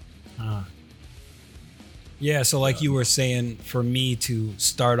 Yeah, so like you were saying, for me to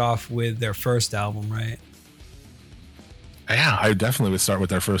start off with their first album, right? Yeah, I definitely would start with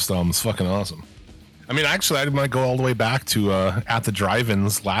their first album. It's fucking awesome. I mean, actually, I might go all the way back to At the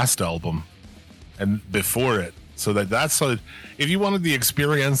Drive-In's last album and before it. So that's so if you wanted the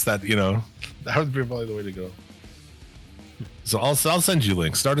experience that, you know, that would be probably the way to go. So I'll send you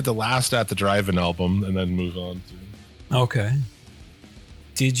links. Start at the last At the Drive-In album and then move on to. Okay.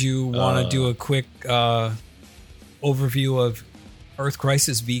 Did you want to do a quick overview of Earth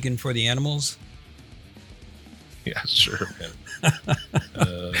Crisis Vegan for the Animals? Yeah, sure, man.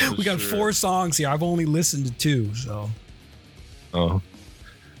 We got 4 songs here. I've only listened to 2, so. Oh.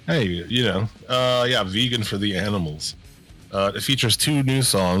 Hey, you know. Yeah, Vegan for the Animals. It features 2 new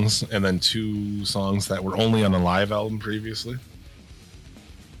songs and then 2 songs that were only on a live album previously.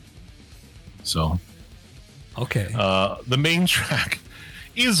 So. Okay. The main track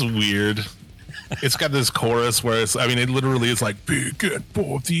is weird. It's got this chorus where it literally is like, vegan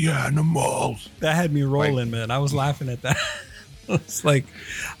for the animals. That had me rolling, man. I was laughing at that. It's like,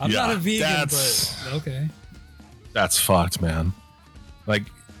 I'm not a vegan, but okay. That's fucked, man. Like,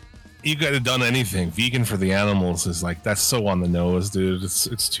 you could have done anything. Vegan for the Animals is like, that's so on the nose, dude.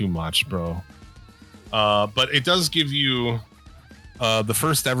 It's too much, bro. But it does give you the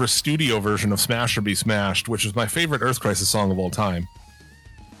first ever studio version of Smash or Be Smashed, which is my favorite Earth Crisis song of all time,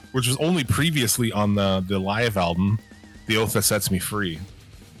 which was only previously on the live album, The Oath That Sets Me Free,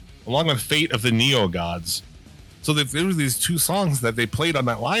 along with Fate of the Neo Gods. So there were these 2 songs that they played on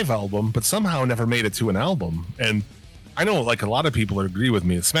that live album, but somehow never made it to an album. And I know like a lot of people agree with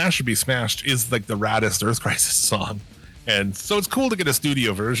me. Smash or Be Smashed is like the raddest Earth Crisis song. And so it's cool to get a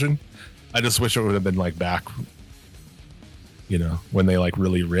studio version. I just wish it would have been like back, you know, when they like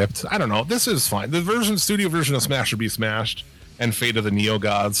really ripped. I don't know. This is fine. The studio version of Smash or Be Smashed and Fate of the Neo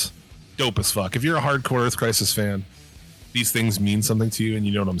Gods, dope as fuck. If you're a hardcore Earth Crisis fan, these things mean something to you, and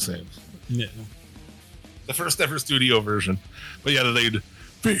you know what I'm saying. Yeah. The first ever studio version. But yeah, they'd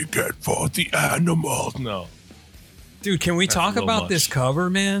vegan for the animals. No. Dude, can we talk about this cover,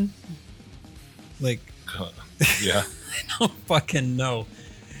 man? Like, yeah. I don't fucking know.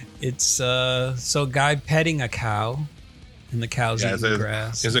 It's so guy petting a cow, and the cow's eating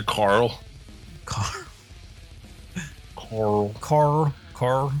grass. Is it Carl? Carl.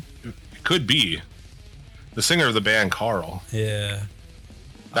 It could be the singer of the band, Carl. Yeah,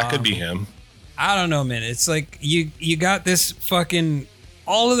 that could be him. I don't know, man. It's like you got this fucking.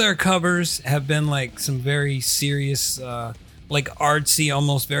 All of their covers have been like some very serious, like artsy,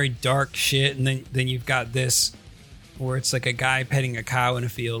 almost very dark shit, and then you've got this where it's like a guy petting a cow in a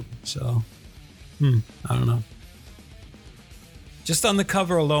field. So, I don't know. Just on the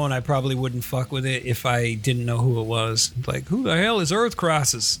cover alone, I probably wouldn't fuck with it if I didn't know who it was. Like, who the hell is Earth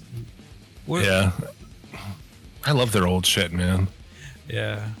Crisis? Yeah, I love their old shit, man.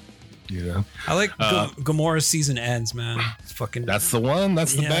 Yeah. Yeah. I like Gamora's Season Ends, man. It's fucking. That's the one.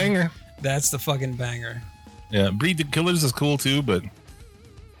 That's the banger. That's the fucking banger. Yeah, Breed the Killers is cool too, but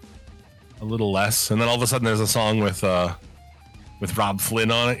a little less. And then all of a sudden, there's a song with Rob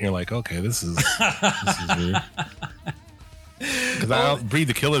Flynn on it. And you're like, okay, this is weird. Because Because Breed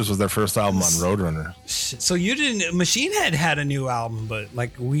the Killers was their first album on Roadrunner. So you didn't. Machine Head had a new album, but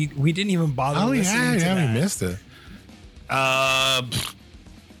like we didn't even bother. Listening to that. We missed it.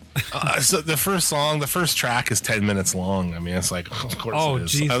 So the first track is 10 minutes long. I mean, it's like, of course. Oh, it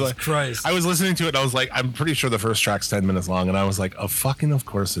is. Jesus Christ! I was listening to it. And I was like, I'm pretty sure the first track's 10 minutes long, and I was like, of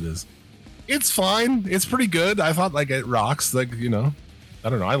course it is. It's fine. It's pretty good. I thought like it rocks. Like, you know, I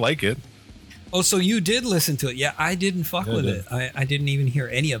don't know. I like it. Oh, so you did listen to it? Yeah, I didn't fuck with it. I didn't even hear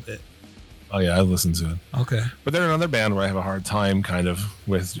any of it. Oh yeah, I listened to it. Okay, but they're another band where I have a hard time kind of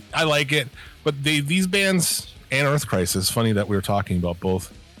with. I like it, but these bands and Earth Crisis. Funny that we were talking about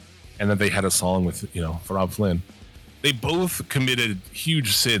both, and that they had a song with for Rob Flynn. They both committed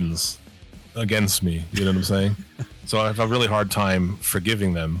huge sins against me. You know what I'm saying? So I have a really hard time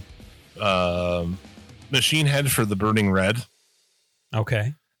forgiving them. Machine Head for The Burning Red.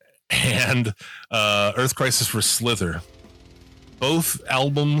 Okay. And Earth Crisis for Slither. Both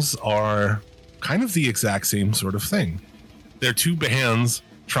albums are kind of the exact same sort of thing. They're two bands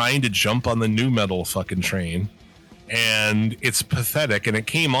trying to jump on the new metal fucking train, and it's pathetic, and it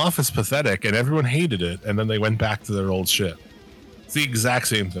came off as pathetic, and everyone hated it, and then they went back to their old shit. It's the exact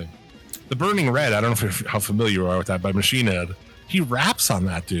same thing. The Burning Red, I don't know how familiar you are with that, by Machine Head. He raps on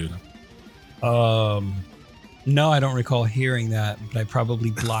that, dude. No, I don't recall hearing that, but I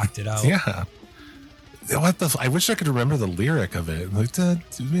probably blocked it out. Yeah. What the? I wish I could remember the lyric of it. Like,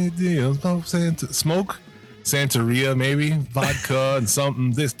 smoke, Santeria, maybe vodka and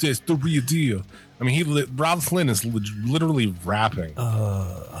something. This the real deal. I mean, Rob Flynn is literally rapping.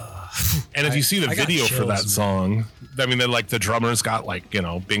 And if you see the video for that song, I mean, they're like the drummers got like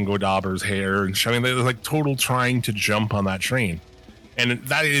Bingo Dauber's hair, and I mean, they're like total trying to jump on that train, and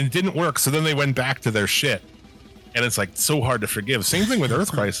it didn't work. So then they went back to their shit. And it's like so hard to forgive. Same thing with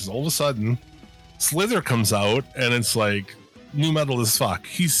Earth Crisis. All of a sudden, Slither comes out, and it's like new metal as fuck.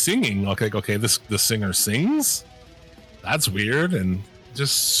 He's singing. Okay, the singer sings. That's weird, and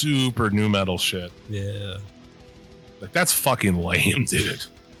just super new metal shit. Yeah, like that's fucking lame, dude.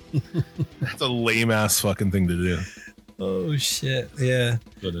 That's a lame ass fucking thing to do. Oh shit, yeah.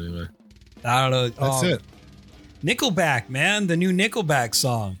 But anyway, I don't know. That's it. Nickelback, man, the new Nickelback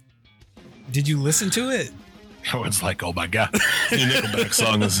song. Did you listen to it? Everyone's like, oh my god, the new Nickelback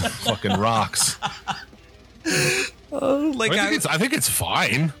song is fucking rocks. Oh, like I think it's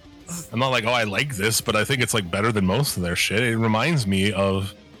fine. I'm not like, oh, I like this, but I think it's like better than most of their shit. It reminds me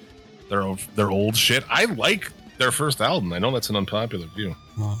of their old shit. I like their first album. I know that's an unpopular view.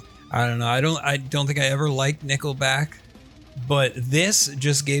 Well, I don't know. I don't think I ever liked Nickelback, but this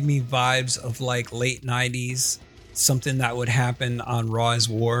just gave me vibes of like late 90s, something that would happen on Raw is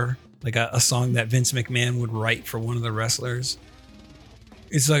War. Like a song that Vince McMahon would write for one of the wrestlers.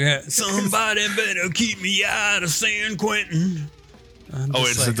 It's like somebody better keep me out of San Quentin.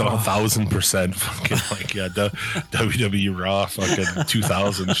 It's like, 1,000% fucking like WWE Raw fucking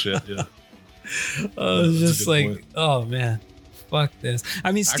 2000 shit. Yeah. It's just like point. Oh man, fuck this.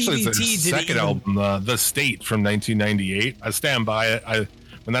 I mean, Stevie T did second album, The State from 1998. I stand by it.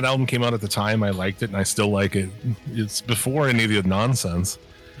 When that album came out at the time, I liked it, and I still like it. It's before any of the nonsense.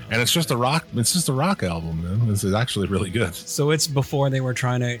 And it's just a rock. It's just a rock album, man. This is actually really good. So it's before they were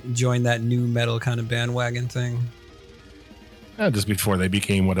trying to join that new metal kind of bandwagon thing. Yeah, just before they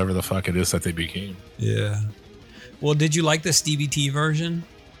became whatever the fuck it is that they became. Yeah. Well, did you like the Stevie T version?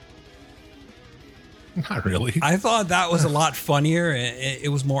 Not really. I thought that was a lot funnier.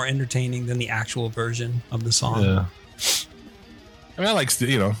 It was more entertaining than the actual version of the song. Yeah. I mean, I like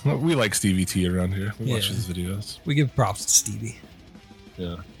we like Stevie T around here. We watch his videos. We give props to Stevie.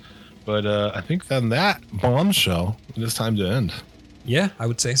 Yeah. But I think then that bombshell, it is time to end. Yeah, I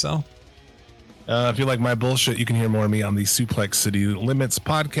would say so. If you like my bullshit, you can hear more of me on the Suplex City Limits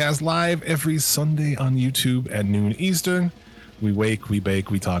podcast live every Sunday on YouTube at noon Eastern. We wake, we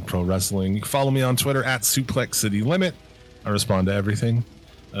bake, we talk pro wrestling. You can follow me on Twitter at Suplex City Limit. I respond to everything.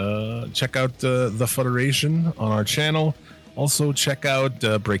 Check out The Federation on our channel. Also, check out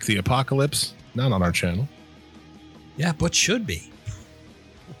Break the Apocalypse, not on our channel. Yeah, but should be.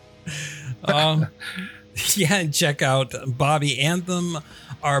 Yeah, and check out Bobby Anthem,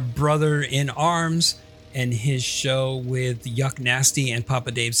 our brother in arms, and his show with Yuck Nasty and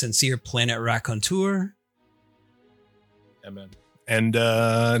Papa Dave Sincere, Planet Raconteur. Amen. And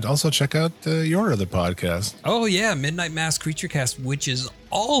also check out your other podcast. Oh, yeah, Midnight Mass Creature Cast, which is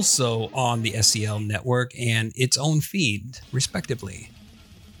also on the SCL network and its own feed, respectively.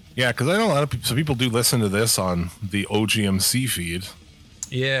 Yeah, because I know a lot of people do listen to this on the OGMC feed.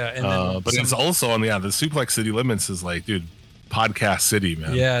 Yeah, and then but it's also on the Suplex City Limits is like, dude, podcast city,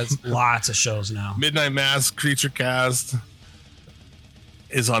 man. Yeah, it's lots of shows now. Midnight Mass, Creature Cast,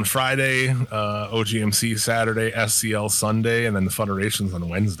 is on Friday, OGMC Saturday, SCL Sunday, and then the Federation's on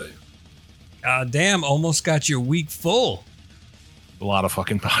Wednesday. Damn, almost got your week full. A lot of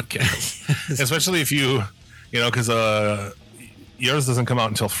fucking podcasts, especially if you know, because yours doesn't come out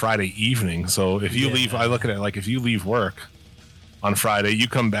until Friday evening. So if you leave, I look at it like if you leave work on Friday, you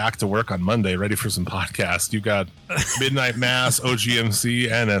come back to work on Monday ready for some podcasts. You got Midnight Mass,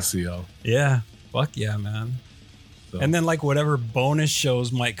 OGMC, and SCL. Yeah, fuck yeah, man. So, and then like whatever bonus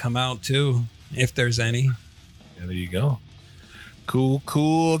shows might come out too, if there's any. Yeah, there you go.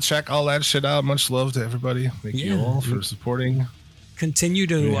 Cool. Check all that shit out. Much love to everybody. Thank you all for supporting. Continue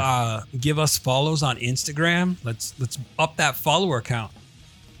to give us follows on Instagram. Let's up that follower count.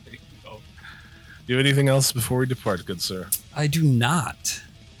 There you go. Do you have anything else before we depart, good sir? I do not.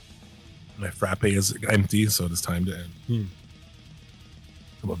 My frappe is empty, so it is time to end.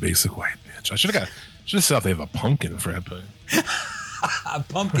 I'm a basic white bitch. I should have said they have a pumpkin frappe.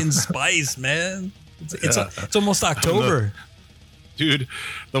 Pumpkin spice, man. It's almost October. Dude,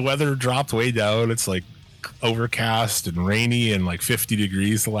 the weather dropped way down. It's like overcast and rainy and like 50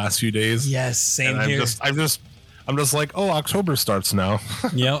 degrees the last few days. Yes, same and here. I'm just like, oh, October starts now.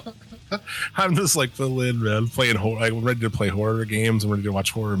 Yep. I'm just like full in, man. I'm ready to play horror games. I'm ready to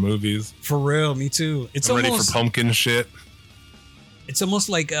watch horror movies. For real, me too. I'm ready for pumpkin shit. It's almost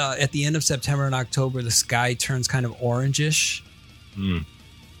like at the end of September and October, the sky turns kind of orangish.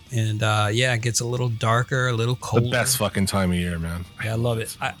 And it gets a little darker, a little colder. The best fucking time of year, man. Yeah, I love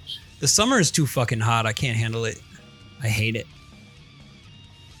it. The summer is too fucking hot. I can't handle it. I hate it.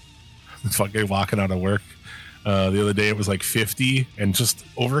 Fucking walking out of work the other day, it was like 50 and just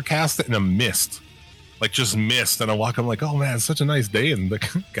overcast and a mist. Like just mist. And I walk, I'm like, oh man, it's such a nice day. And the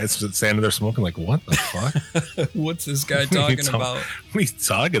guy's just standing there smoking, like, what the fuck? What's this guy talking about? What are you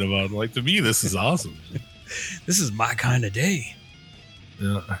talking about? Like, to me, this is awesome. This is my kind of day.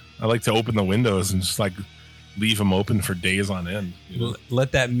 Yeah, I like to open the windows and just like leave them open for days on end. You know?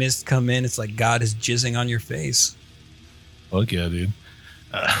 Let that mist come in. It's like God is jizzing on your face. Fuck yeah, dude.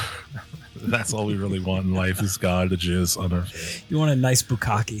 That's all we really want in life is God to jizz on our face. You want a nice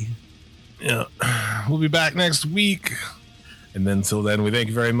bukkake. Yeah. We'll be back next week. And then till then, we thank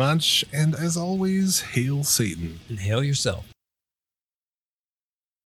you very much. And as always, hail Satan. And hail yourself.